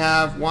then we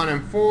have 1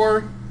 and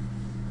 4.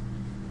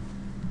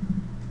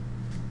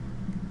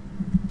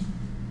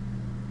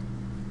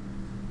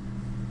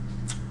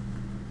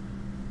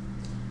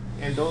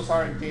 And those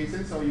are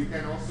adjacent, so you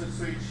can also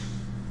switch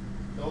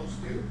those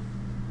two.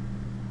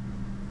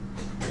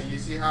 And you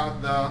see how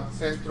the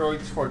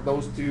centroids for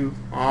those two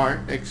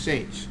are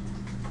exchanged.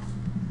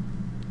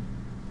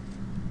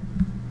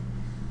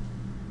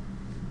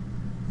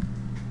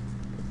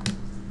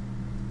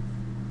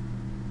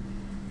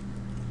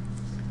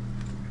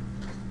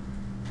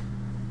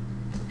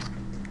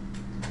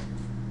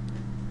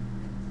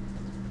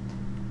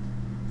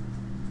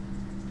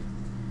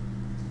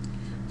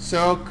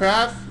 So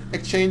Kraft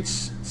exchange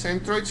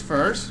centroids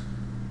first,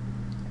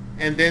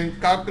 and then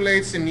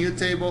calculates a new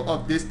table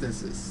of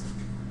distances.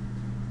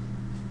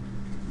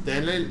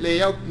 Then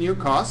lay out new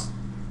cost.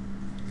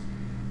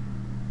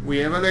 We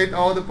evaluate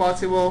all the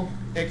possible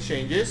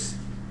exchanges,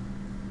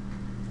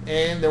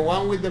 and the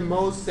one with the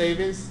most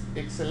savings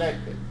is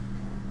selected.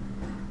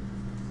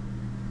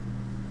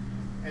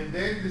 And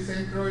then the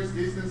centroids,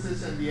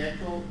 distances, and the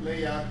actual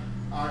layout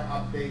are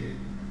updated.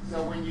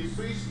 So when you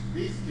switch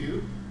these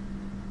two,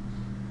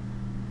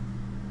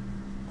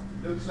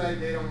 looks like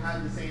they don't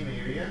have the same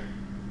area.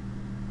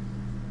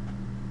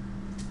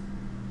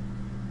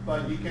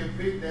 But you can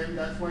fit them,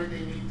 that's why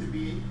they need to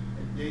be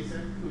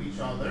adjacent to each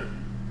other.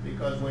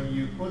 Because when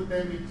you put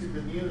them into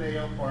the new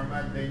layout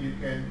format, then you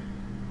can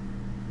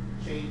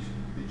change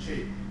the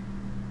shape.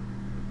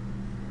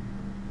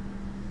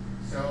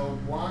 So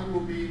 1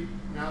 will be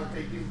now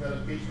taking the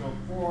location of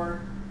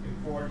 4,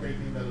 and 4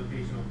 taking the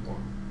location of 4.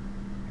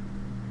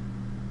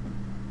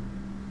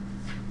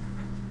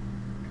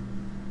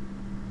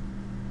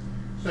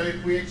 So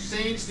if we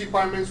exchange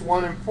departments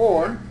 1 and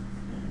 4,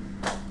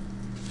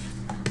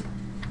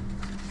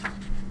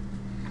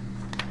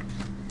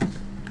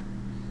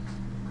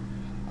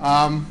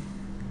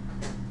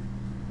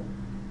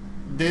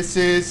 this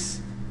is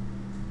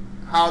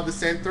how the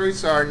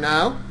centroids are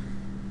now.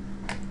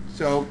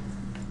 So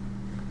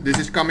this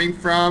is coming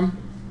from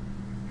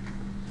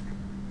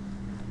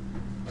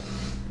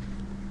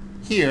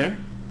here.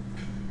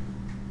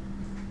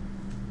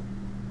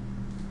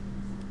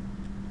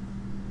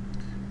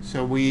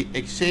 So we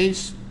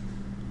exchange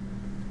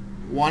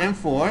 1 and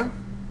 4.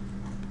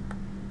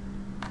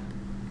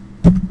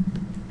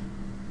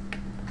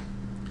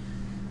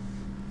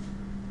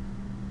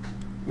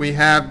 We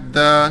have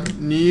the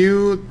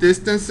new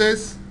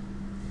distances.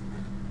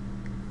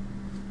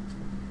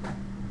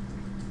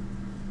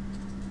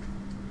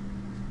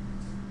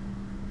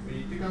 We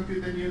need to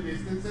compute the new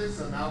distances.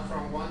 So now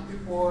from 1 to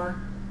 4.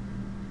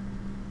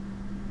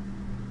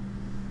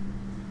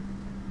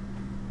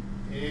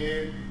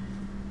 And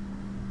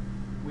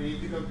we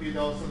need to compute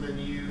also the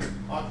new,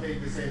 update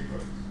the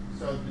centroids.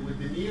 So with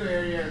the new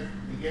area,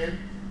 again,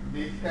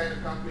 this kind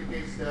of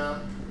complicates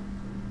the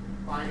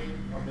finding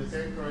of the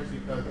centroids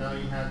because now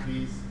you have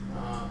these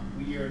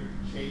weird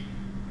shape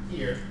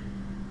here.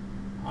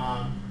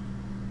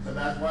 So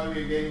that's why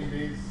we're getting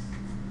these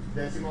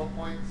decimal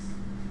points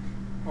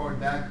for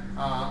that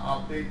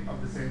update of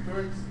the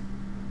centroids.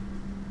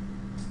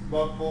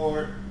 But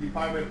for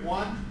department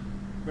 1,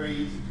 very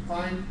easy to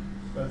find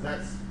because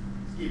that's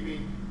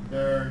keeping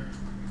their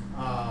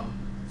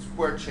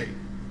square shape.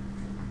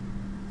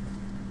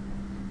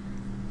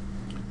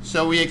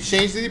 So we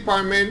exchange the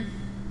department,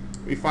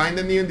 we find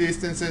the new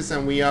distances,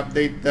 and we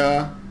update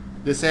the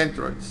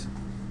centroids.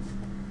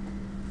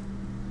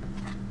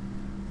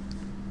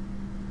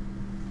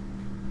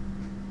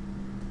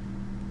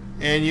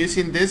 And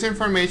using this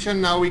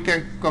information, now we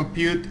can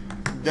compute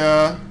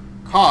the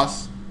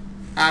cost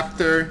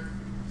after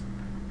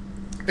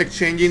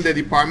exchanging the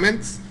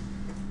departments.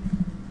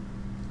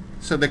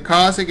 So the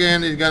cost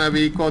again is going to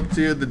be equal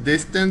to the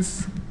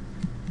distance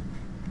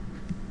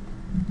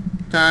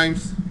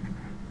times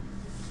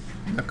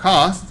the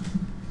cost.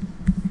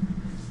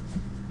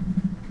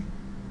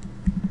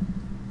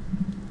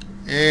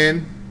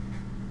 And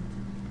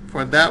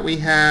for that we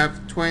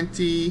have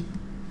 20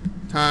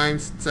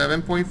 times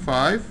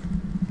 7.5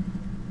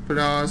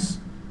 plus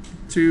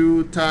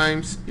 2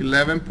 times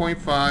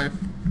 11.5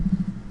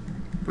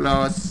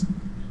 plus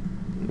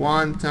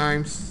 1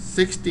 times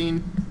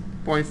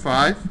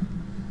 16.5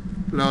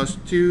 plus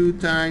 2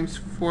 times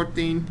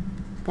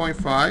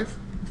 14.5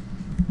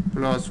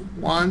 plus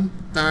 1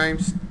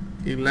 times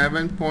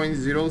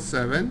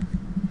 11.07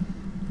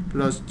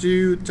 plus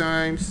 2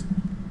 times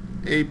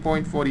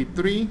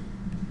 8.43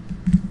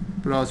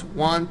 plus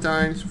 1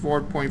 times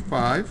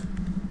 4.5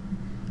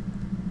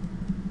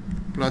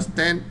 plus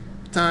 10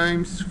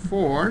 times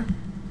 4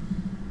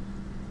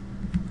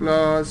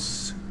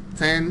 plus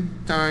 10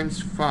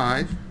 times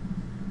 5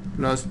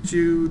 plus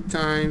 2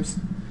 times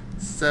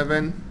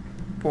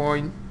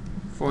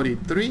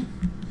 7.43,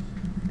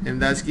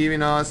 and that's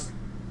giving us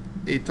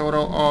a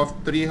total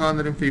of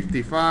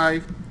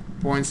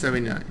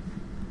 355.79.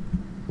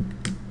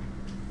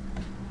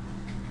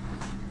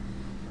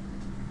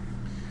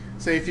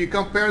 So if you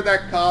compare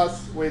that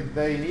cost with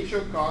the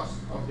initial cost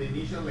of the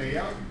initial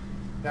layout,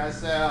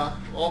 that's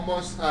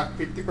almost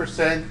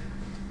 50%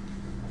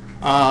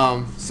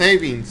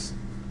 savings.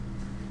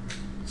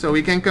 So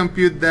we can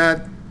compute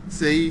that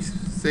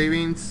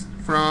savings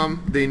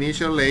from the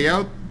initial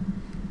layout,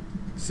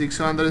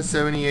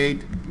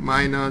 678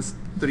 minus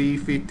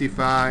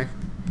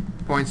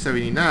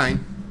 355.79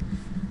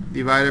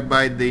 divided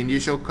by the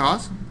initial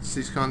cost,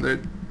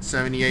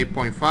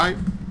 678.5.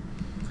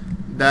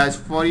 That's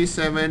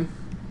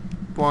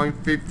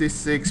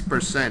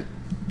 47.56%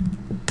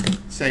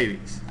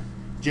 savings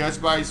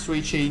just by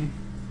switching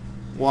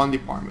one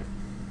department.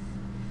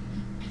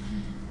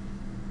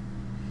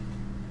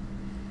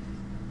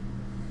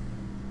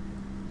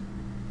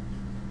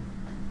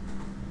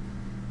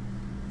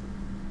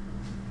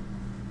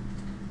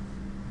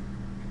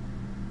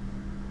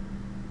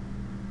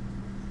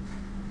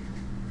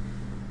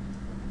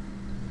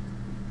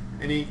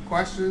 Any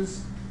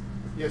questions?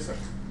 Yes, sir. At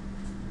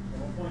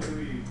what point do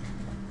we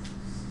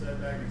step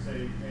back and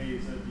say, hey,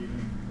 is that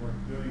even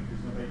worth doing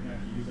because nobody can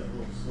actually use that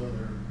little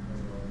slither of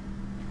a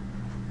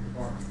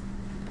department?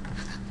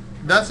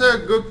 That's a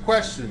good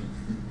question.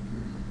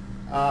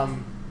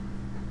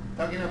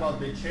 Talking about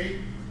the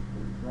shape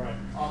Right.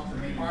 of the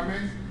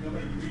department.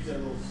 Nobody can reach that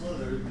little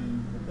slither,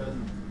 then it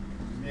doesn't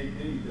make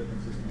any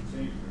difference if you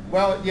change it.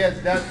 Well, yes,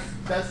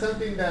 that's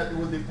something that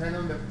will depend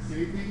on the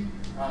facility.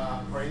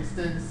 For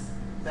instance,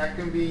 that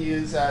can be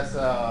used as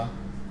a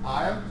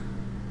aisle,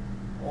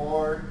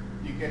 or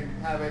you can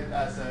have it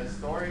as a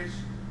storage.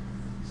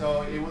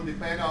 So it will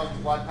depend on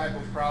what type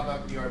of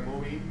product you are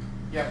moving.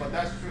 Yeah, but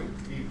that's true.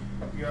 If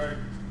you're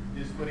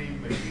just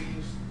putting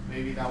machines,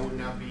 maybe that would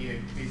not be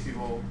a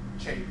feasible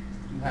shape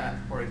to have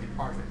for a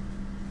department.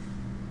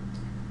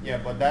 Yeah,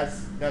 but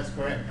that's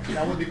correct.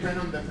 That would depend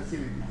on the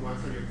facility to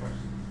answer your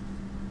question.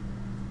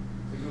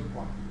 It's a good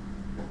point.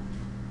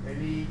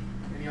 Any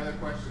other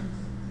questions?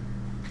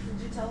 Did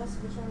you tell us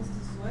which ones to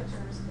switch, or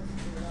are we supposed to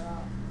figure that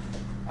out?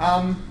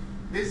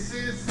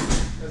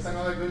 That's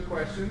another good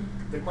question.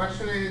 The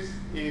question is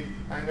if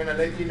I'm gonna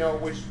let you know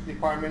which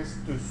departments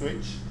to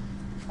switch.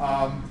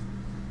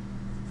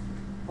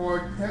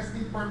 For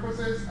testing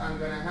purposes, I'm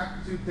gonna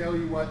have to tell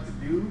you what to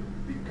do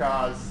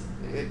because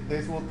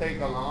this will take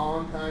a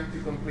long time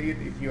to complete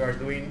if you are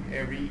doing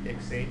every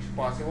exchange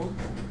possible.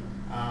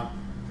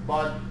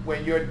 But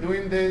when you're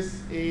doing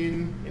this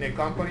in a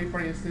company,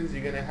 for instance,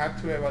 you're gonna have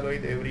to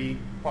evaluate every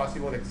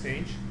possible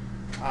exchange.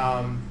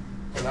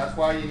 So that's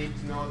why you need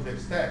to know the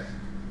steps.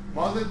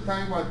 Most of the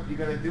time, what you're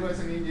gonna do as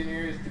an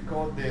engineer is to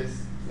code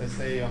this, let's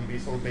say on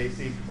Visual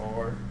Basic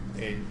or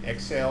in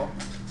Excel,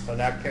 so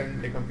that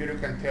the computer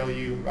can tell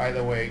you right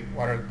away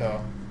what are the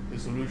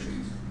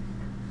solutions.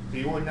 So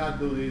you will not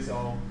do this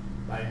all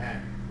by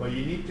hand, but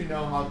you need to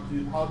know how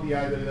the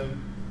algorithm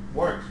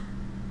works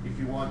if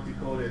you want to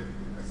code it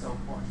at some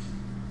point.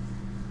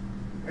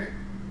 Okay?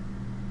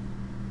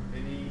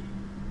 Any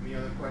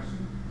other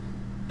questions?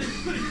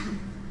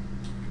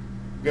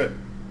 Good.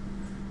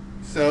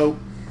 So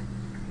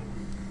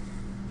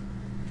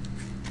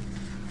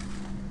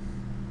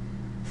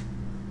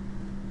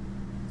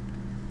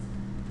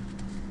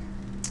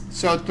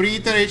three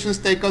iterations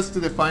take us to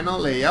the final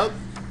layout.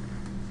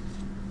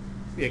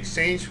 The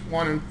exchange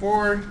 1 and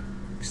 4,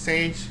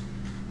 exchange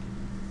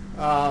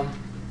 5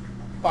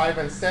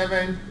 and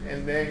 7,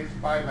 and then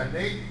 5 and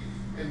 8,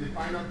 and the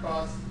final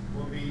cost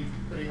will be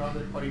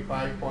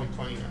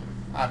 $345.29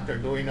 after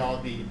doing all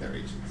the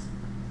iterations.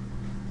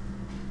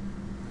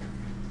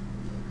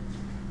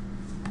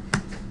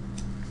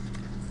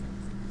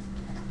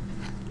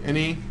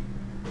 Any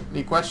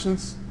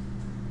questions?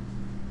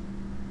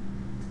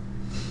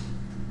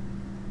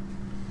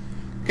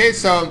 Okay,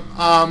 so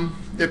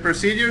the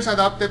procedures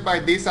adopted by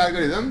this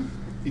algorithm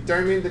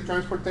determine the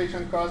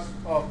transportation cost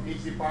of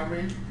each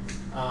department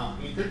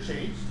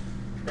interchange.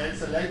 Then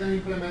select and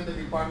implement the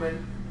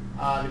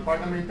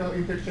departmental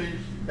interchange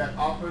that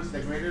offers the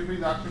greatest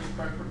reduction in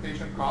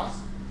transportation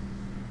costs.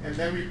 And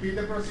then repeat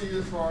the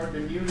procedures for the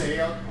new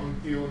layout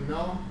until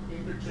no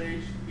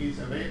interchange is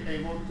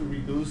able to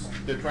reduce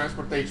the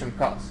transportation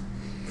costs.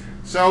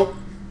 So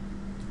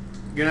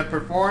you're going to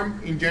perform,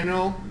 in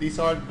general, these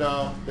are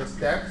the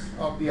steps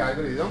of the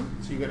algorithm.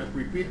 So you're going to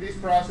repeat this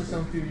process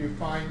until you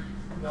find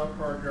no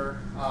further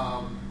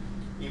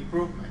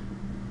improvement.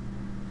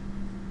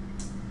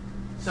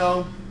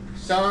 So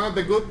some of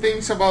the good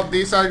things about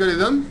this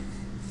algorithm,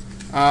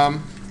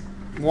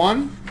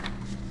 one,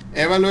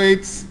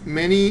 evaluates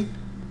many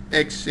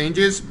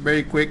exchanges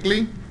very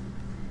quickly.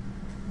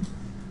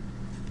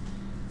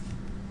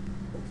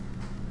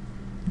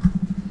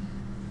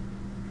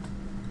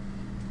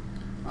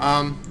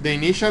 The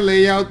initial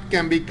layout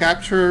can be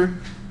captured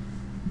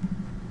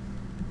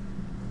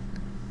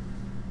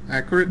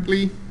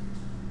accurately,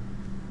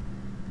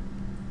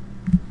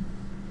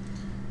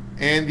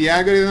 and the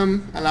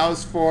algorithm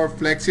allows for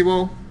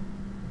flexible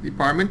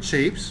department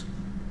shapes.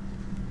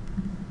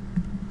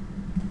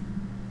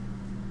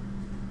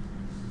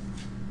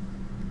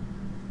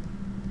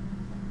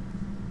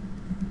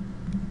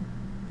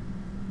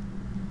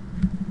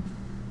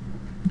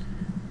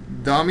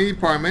 Dummy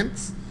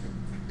departments,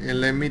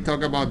 and let me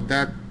talk about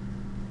that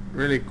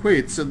really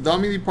quick. So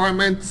dummy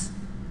departments,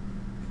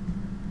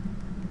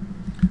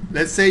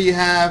 let's say you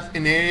have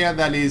an area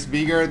that is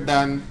bigger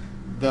than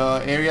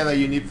the area that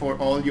you need for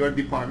all your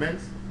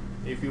departments.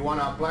 If you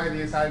want to apply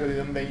this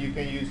algorithm, then you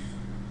can use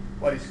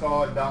what is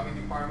called a dummy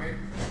department.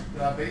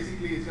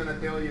 Basically, it's going to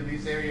tell you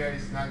this area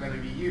is not going to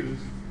be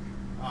used,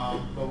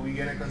 but we're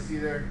going to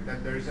consider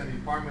that there is a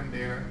department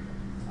there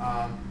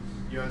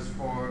just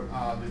for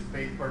the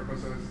space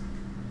purposes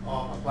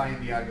of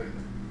applying the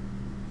algorithm.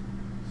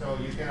 So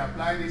you can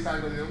apply this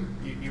algorithm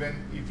even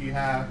if you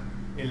have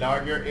a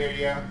larger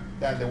area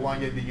than the one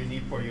that you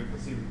need for your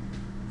facility.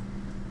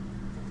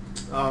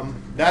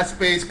 That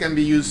space can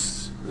be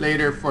used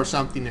later for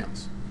something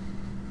else.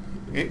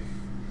 Okay.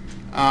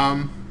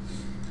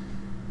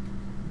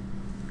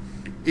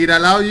 It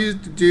allows you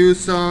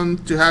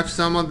to have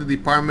some of the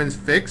departments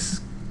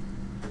fixed.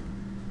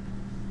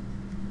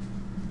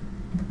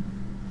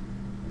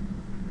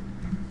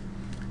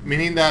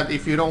 Meaning that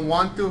if you don't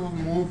want to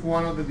move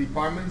one of the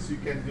departments, you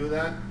can do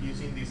that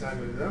using this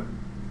algorithm.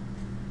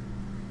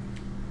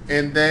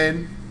 and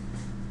then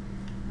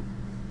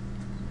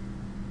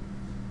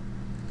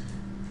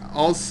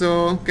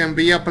also can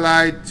be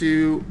applied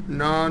to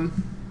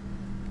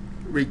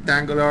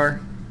non-rectangular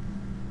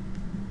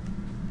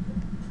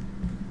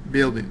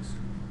buildings,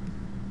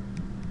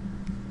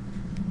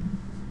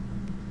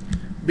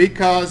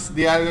 because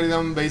the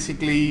algorithm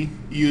basically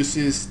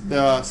uses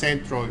the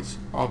centroids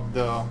of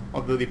the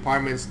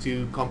departments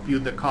to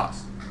compute the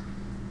cost.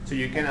 So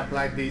you can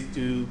apply this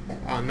to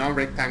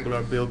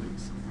non-rectangular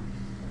buildings.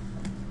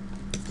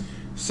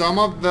 Some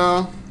of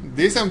the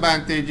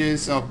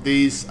disadvantages of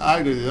this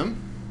algorithm: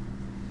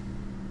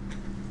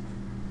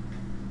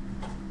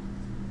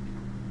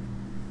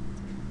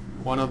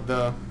 one of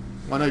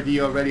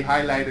you already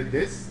highlighted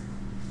this.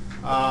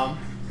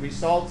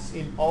 Results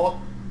in odd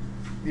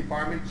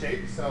department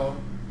shapes. So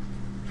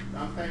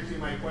sometimes you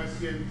might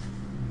question,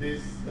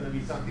 this is going to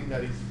be something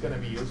that is going to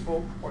be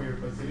useful for your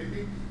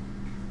facility.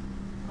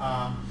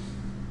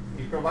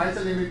 It provides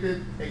a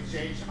limited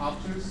exchange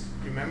options.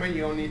 Remember,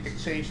 you only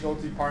exchange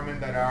those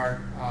departments that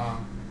are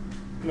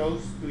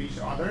close to each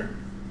other.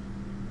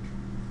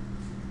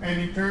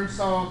 And in terms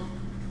of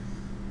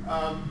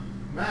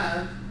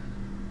math,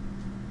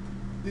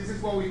 this is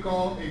what we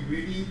call a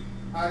greedy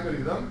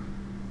algorithm,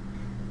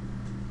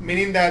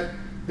 meaning that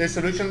the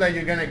solution that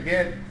you're going to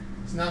get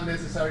is not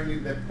necessarily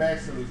the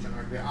best solution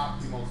or the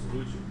optimal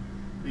solution,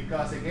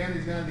 because again,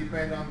 it's going to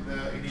depend on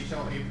the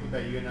initial input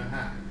that you're going to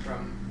have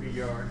from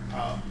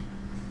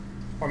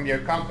your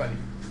company.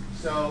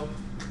 So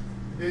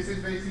this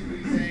is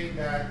basically saying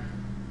that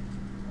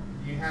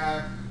you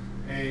have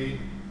a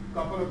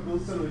couple of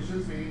good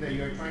solutions, meaning that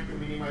you're trying to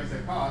minimize the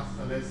cost.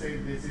 So let's say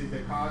this is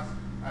the cost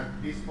at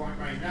this point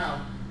right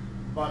now,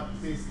 but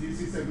since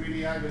this is a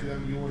greedy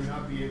algorithm, you will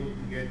not be able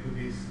to get to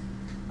this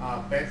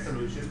best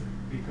solution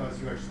because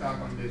you are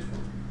stuck on this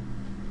one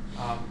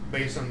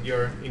based on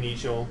your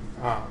initial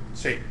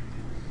shape.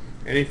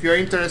 And if you're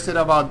interested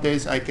about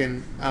this, I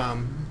can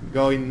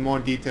go in more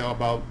detail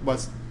about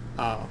what's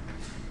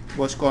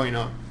going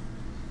on.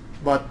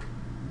 But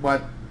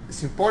what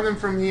is important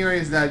from here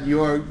is that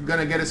you're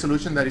gonna get a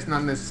solution that is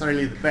not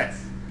necessarily the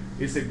best.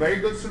 It's a very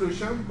good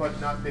solution,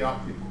 but not the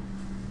optimal.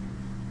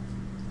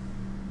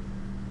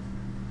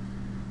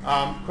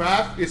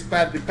 Craft is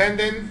path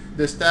dependent.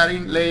 The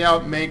starting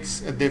layout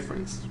makes a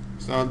difference.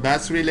 So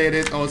that's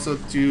related also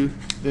to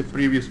the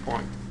previous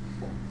point.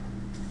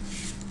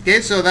 Okay,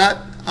 so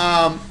that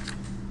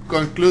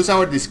concludes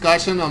our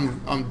discussion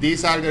on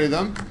this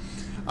algorithm.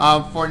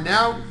 For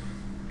now,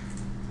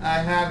 I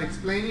have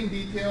explained in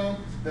detail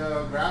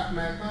the graph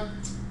method,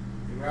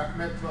 the graph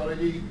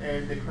methodology,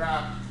 and the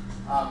craft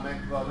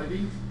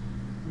methodology.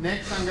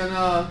 Next, I'm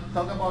gonna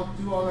talk about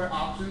two other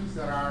options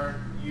that are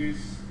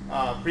used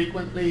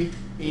frequently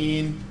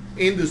in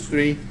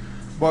industry,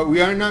 but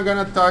we are not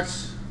gonna touch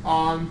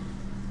on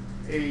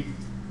a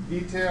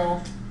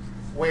detailed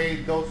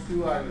way those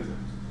two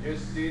algorithms.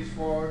 Just this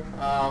for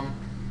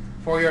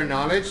your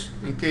knowledge,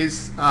 in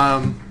case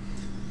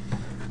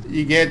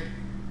you get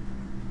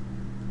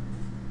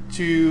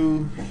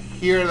to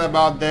hear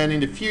about them in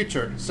the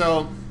future.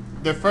 So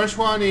the first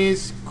one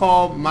is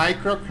called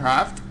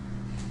microcraft,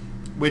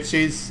 which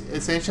is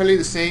essentially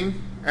the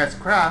same as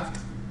craft.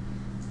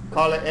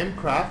 Call it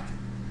mcraft,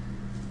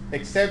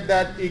 except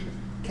that it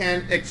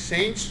can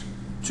exchange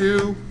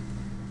two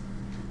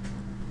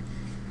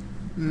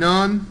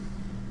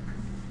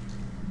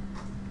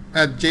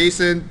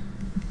non-adjacent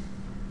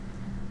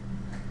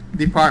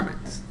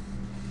departments.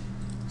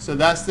 So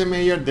that's the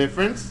major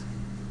difference.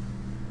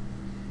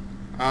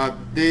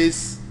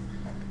 This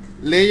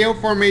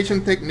layout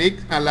formation technique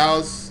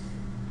allows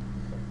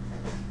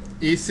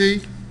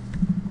easy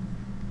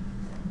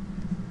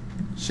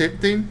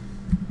shifting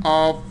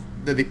of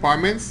the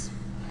departments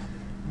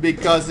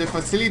because the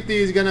facility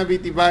is going to be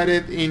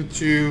divided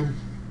into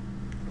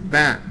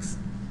bands.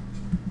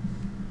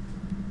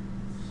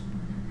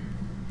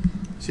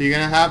 So you're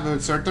going to have a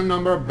certain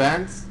number of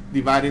bands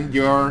dividing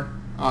your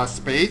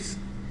space,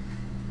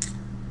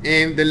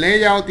 and the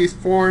layout is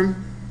formed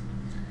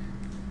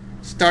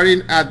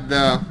starting at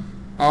the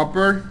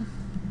upper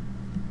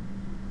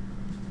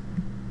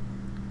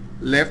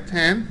left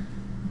hand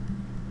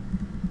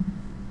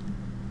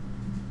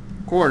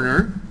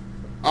corner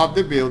of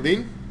the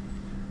building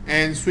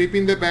and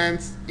sweeping the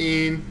bands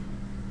in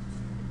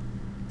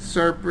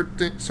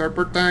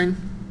serpentine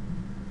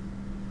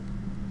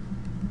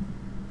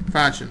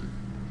fashion.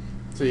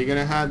 So you're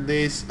gonna have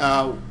this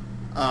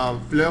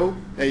flow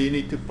that you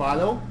need to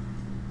follow,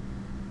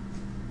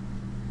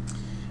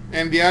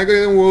 and the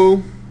algorithm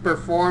will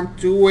perform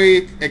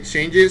two-way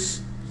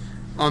exchanges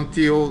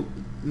until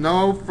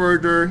no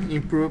further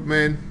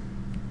improvement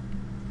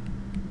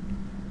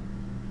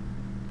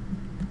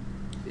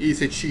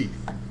is achieved.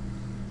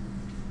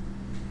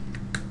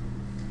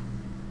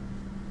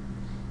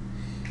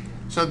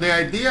 So the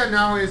idea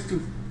now is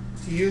to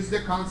use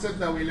the concept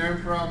that we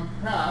learned from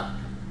craft,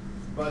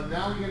 but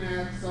now we're going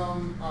to add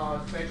some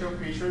special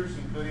features,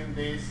 including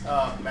this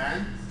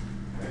band.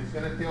 It's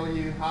going to tell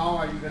you how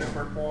are you going to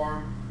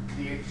perform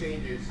the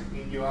exchanges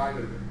in your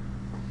algorithm.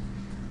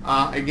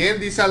 Again,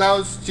 this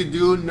allows to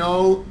do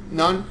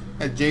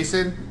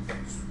non-adjacent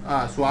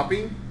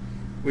swapping,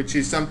 which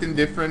is something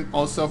different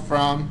also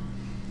from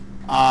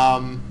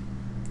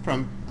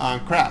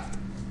Craft.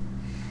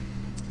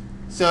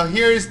 So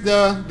here's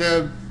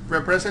the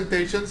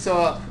representation.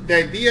 So the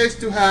idea is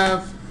to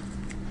have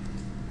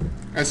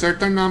a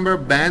certain number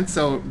of bands.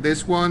 So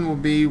this one will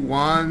be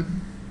 1,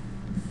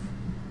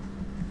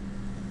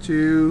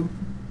 2.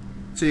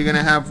 So you're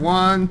gonna have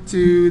 1,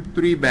 2,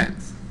 3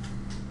 bands,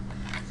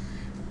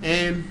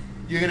 and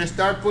you're gonna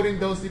start putting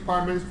those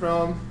departments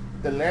from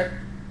the left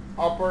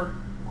upper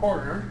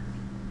corner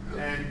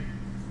and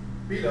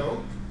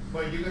below,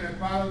 but you're gonna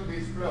follow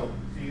this flow.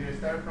 So you're gonna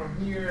start from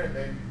here and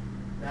then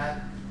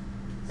that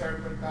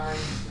serpentine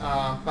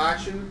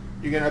fashion.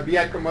 You're gonna be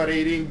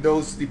accommodating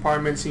those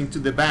departments into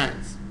the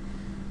bands.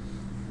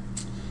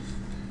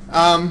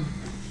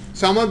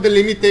 Some of the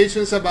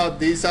limitations about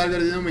this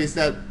algorithm is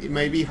that it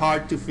may be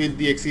hard to fit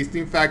the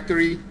existing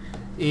factory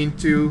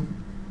into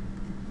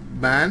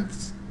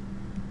bands,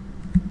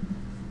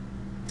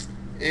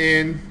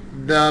 and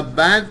the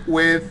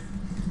bandwidth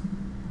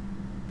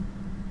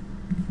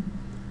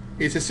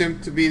is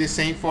assumed to be the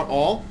same for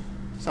all.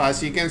 So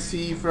as you can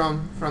see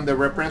from the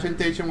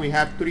representation, we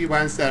have 3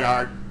 bands that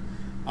are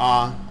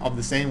of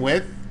the same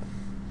width.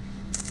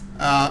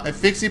 A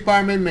fixed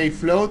department may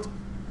float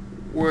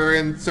where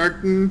in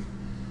certain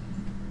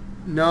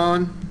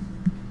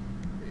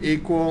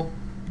non-equal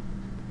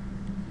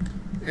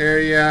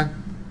area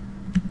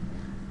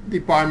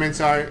departments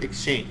are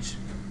exchanged.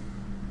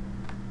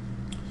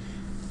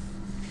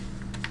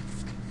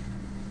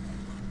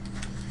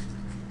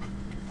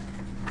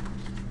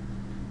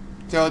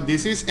 So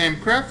this is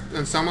MCraft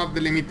and some of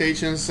the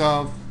limitations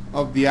of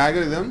the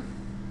algorithm.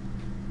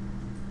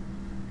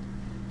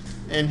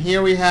 And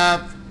here we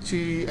have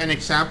an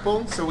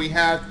example. So we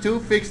have 2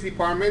 fixed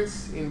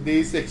departments in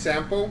this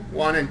example,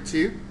 1 and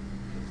 2.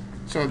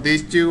 So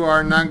these 2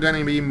 are not going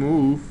to be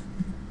moved.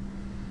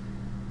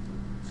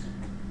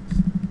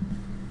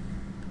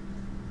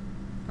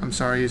 I'm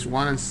sorry, it's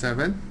 1 and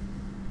 7.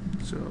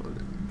 So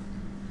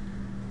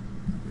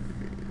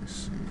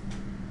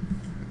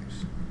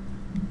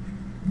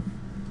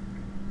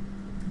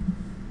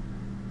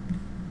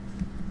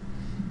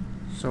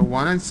So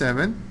 1 and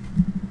 7,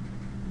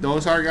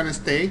 those are going to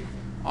stay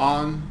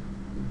on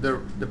the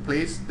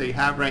place they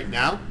have right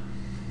now,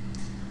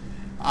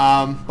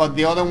 but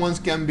the other ones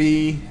can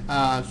be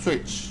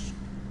switched.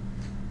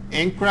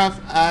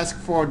 MCraft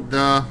asks for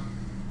the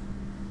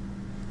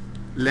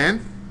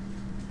length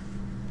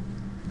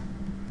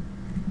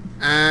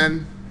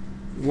and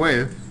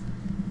width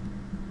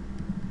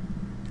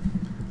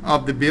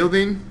of the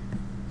building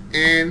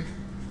and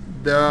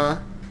the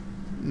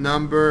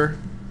number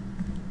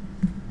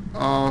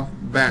of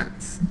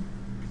bands.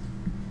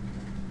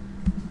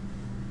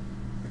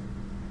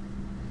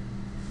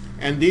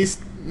 And this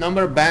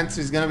number of bands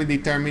is going to be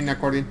determined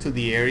according to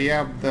the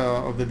area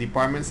of the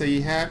departments that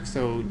you have.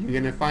 So you're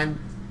going to find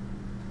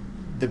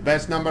the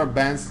best number of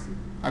bands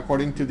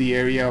according to the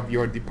area of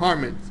your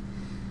department.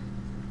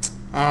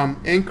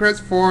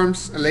 MCraft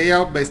forms a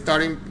layout by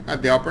starting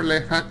at the upper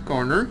left hand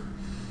corner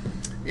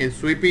and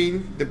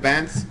sweeping the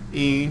bands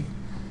in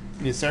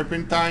a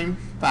serpentine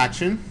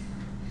fashion,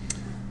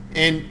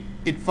 and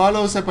it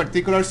follows a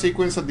particular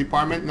sequence of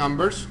department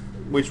numbers,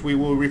 which we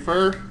will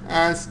refer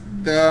as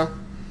the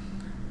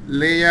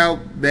layout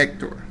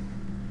vector.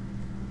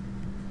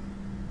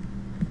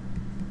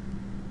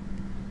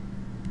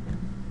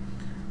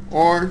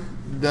 Or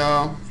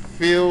the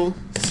fill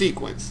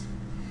sequence.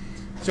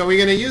 So we're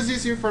going to use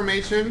this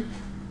information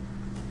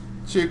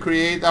to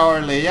create our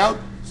layout.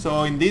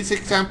 So in this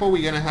example,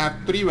 we're going to have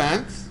 3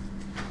 bands.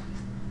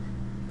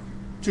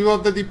 2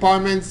 of the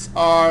departments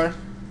are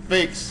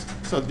fixed.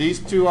 So these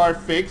 2 are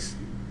fixed.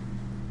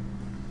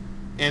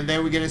 And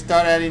then we're going to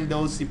start adding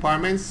those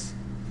departments.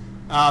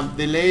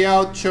 The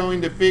layout shown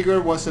in the figure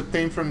was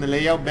obtained from the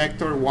layout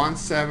vector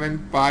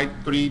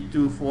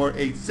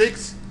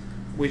 17532486,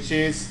 which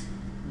is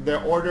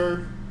the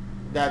order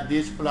that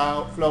this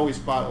flow is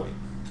following.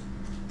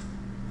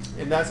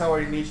 And that's our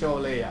initial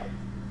layout.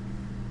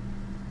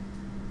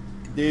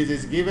 This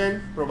is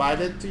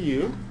provided to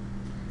you.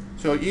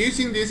 So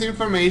using this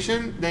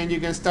information, then you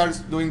can start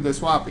doing the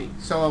swapping.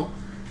 So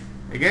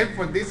again,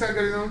 for this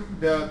algorithm,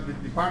 the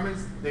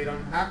departments, they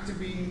don't have to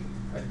be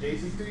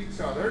adjacent to each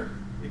other.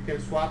 You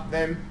can swap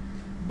them,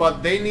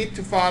 but they need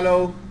to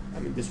follow,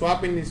 the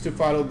swapping needs to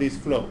follow this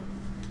flow.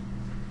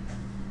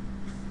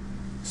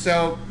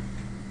 So,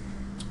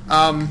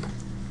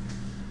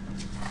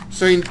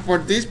 for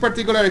this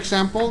particular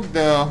example,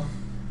 the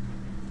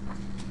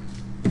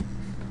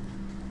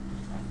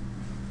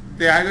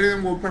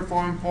algorithm will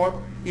perform 4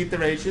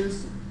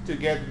 iterations to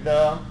get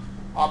the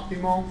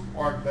optimal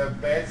or the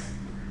best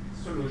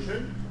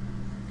solution.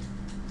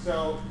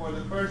 So for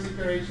the first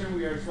iteration,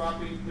 we are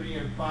swapping 3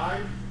 and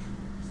 5.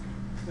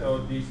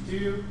 So these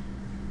 2.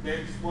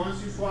 Then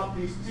once you swap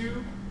these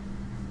 2,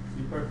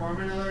 you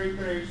perform another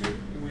iteration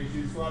in which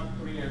you swap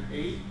 3 and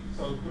 8.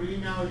 So 3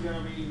 now is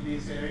going to be in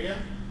this area.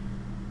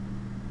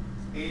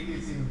 8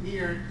 is in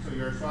here, so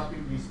you're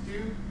swapping these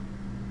two.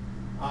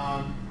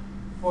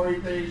 4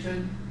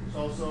 iteration is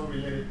also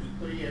related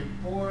to 3 and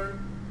 4,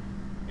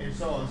 and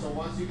so on. So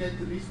once you get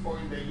to this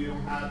point, then you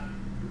don't have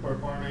to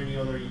perform any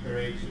other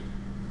iteration.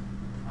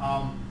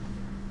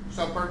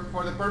 So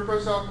for the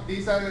purpose of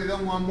this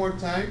algorithm, one more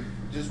time,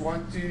 just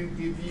want to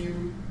give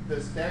you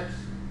the steps,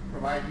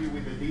 provide you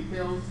with the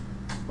details,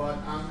 but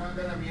I'm not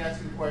going to be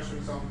asking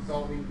questions on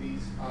solving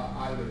these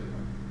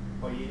algorithms.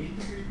 But you need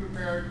to be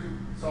prepared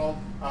to solve,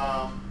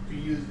 to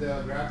use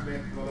the graph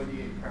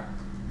methodology in CRAFT.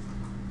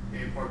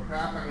 And for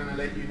CRAFT, I'm going to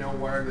let you know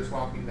what are the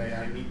swapping that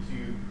I need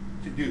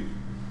to do.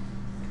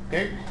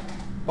 Okay?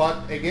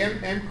 But again,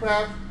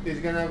 mCRAFT is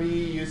going to be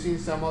using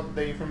some of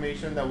the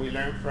information that we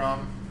learned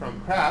from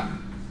CRAFT,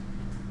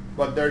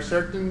 but there's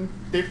certain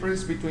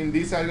difference between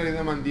this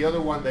algorithm and the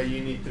other one that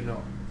you need to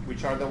know,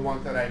 which are the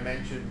ones that I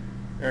mentioned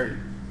earlier.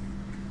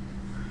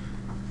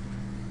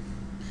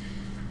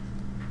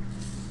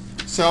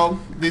 So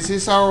this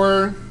is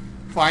our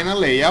final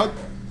layout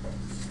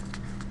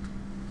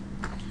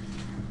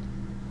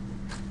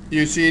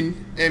using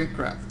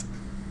mCRAFT.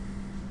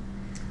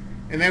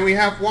 And then we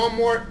have one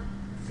more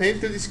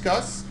thing to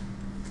discuss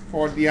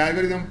for the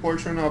algorithm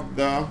portion of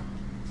the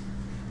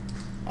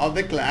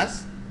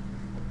class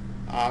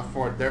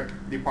for their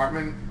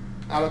department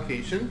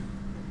allocation,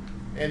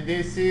 and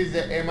this is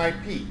the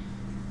MIP.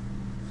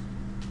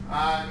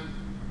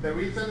 The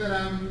reason that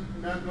I'm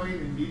not going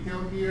in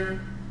detail here,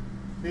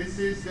 this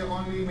is the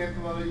only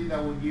methodology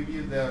that will give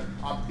you the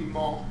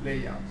optimal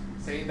layout,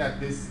 saying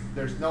that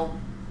there's no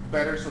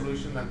better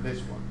solution than this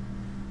one.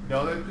 The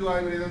other two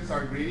algorithms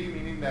are greedy,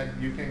 meaning that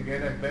you can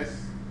get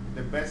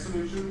the best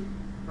solution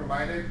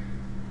provided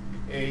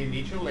an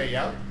initial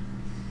layout,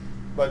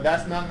 but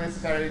that's not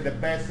necessarily the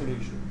best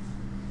solution.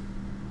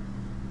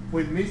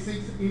 With mixed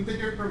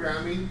integer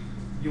programming,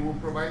 you will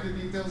provide the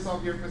details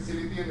of your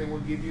facility and they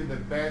will give you the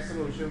best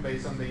solution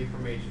based on the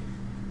information.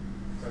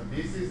 So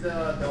this is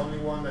the only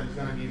one that's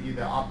going to give you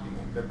the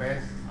optimum, the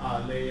best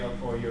layout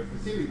for your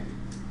facility.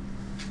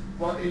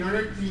 But in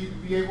order to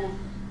be able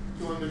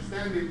to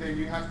understand it, then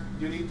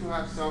you need to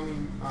have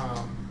some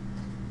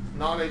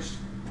knowledge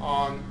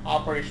on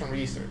operation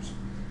research,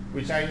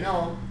 which I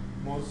know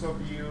most of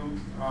you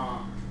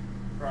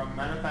from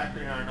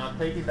manufacturing are not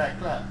taking that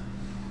class.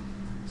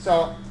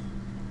 So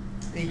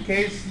in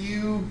case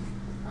you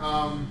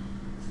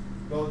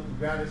go to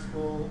grad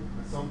school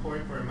at some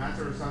point for a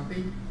master or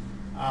something,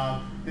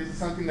 this is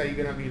something that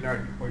you're going to be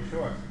learning for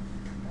sure.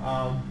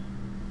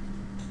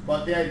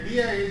 But the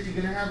idea is you're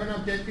going to have an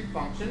objective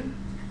function,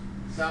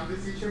 some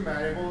decision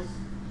variables,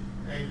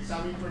 and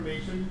some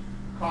information,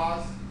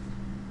 cost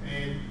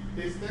and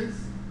distance,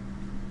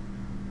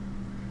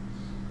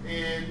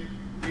 and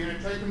you're going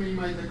to try to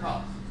minimize the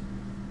cost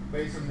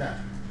based on that.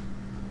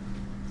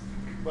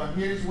 But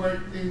here's where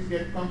things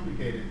get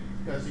complicated,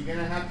 because you're going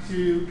to have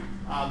to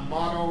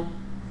model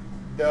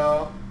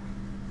the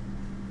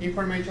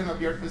information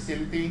of your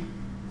facility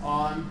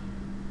on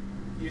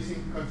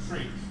using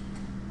constraints.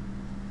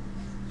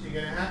 So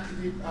you're going to have to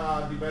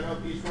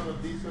develop each one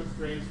of these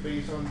constraints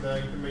based on the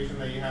information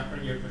that you have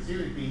from your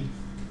facility.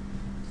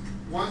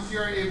 Once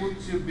you're able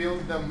to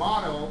build the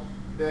model,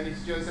 then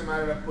it's just a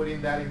matter of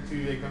putting that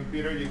into a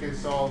computer. You can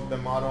solve the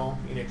model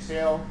in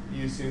Excel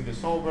using the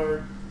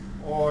solver,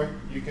 or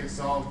you can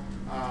solve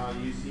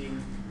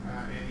using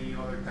any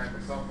other type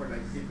of software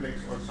like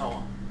Cplex or so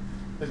on.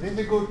 The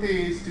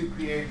difficulty is to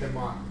create the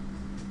model.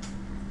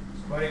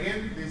 But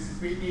again, this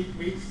is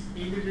mixed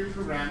integer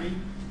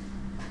programming,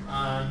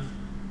 and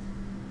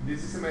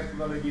this is a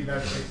methodology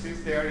that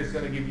exists there. It's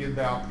going to give you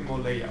the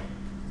optimal layout.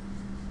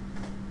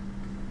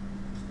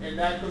 And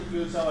that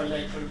concludes our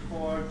lecture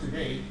for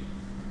today.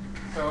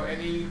 So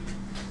any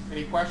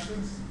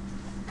questions?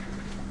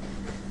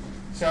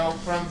 So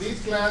from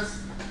this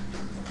class,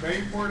 very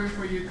important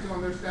for you to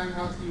understand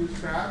how to use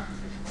CRAFT.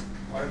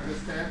 What are the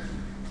steps?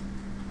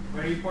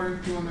 Very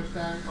important to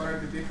understand what are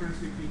the difference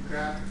between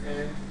CRAFT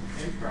and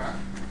mCRAFT.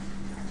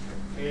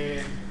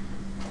 And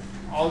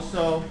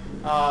also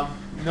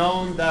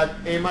known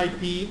that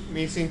MIP,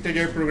 mixed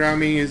integer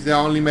programming, is the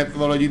only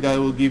methodology that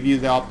will give you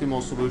the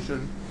optimal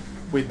solution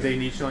with the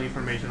initial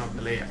information of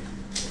the layout.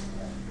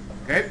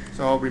 Okay,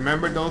 so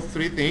remember those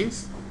three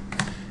things.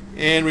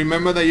 And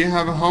remember that you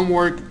have a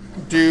homework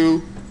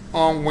due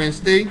on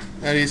Wednesday,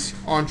 that is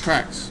on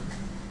tracks.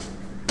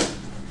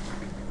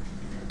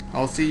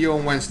 I'll see you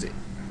on Wednesday.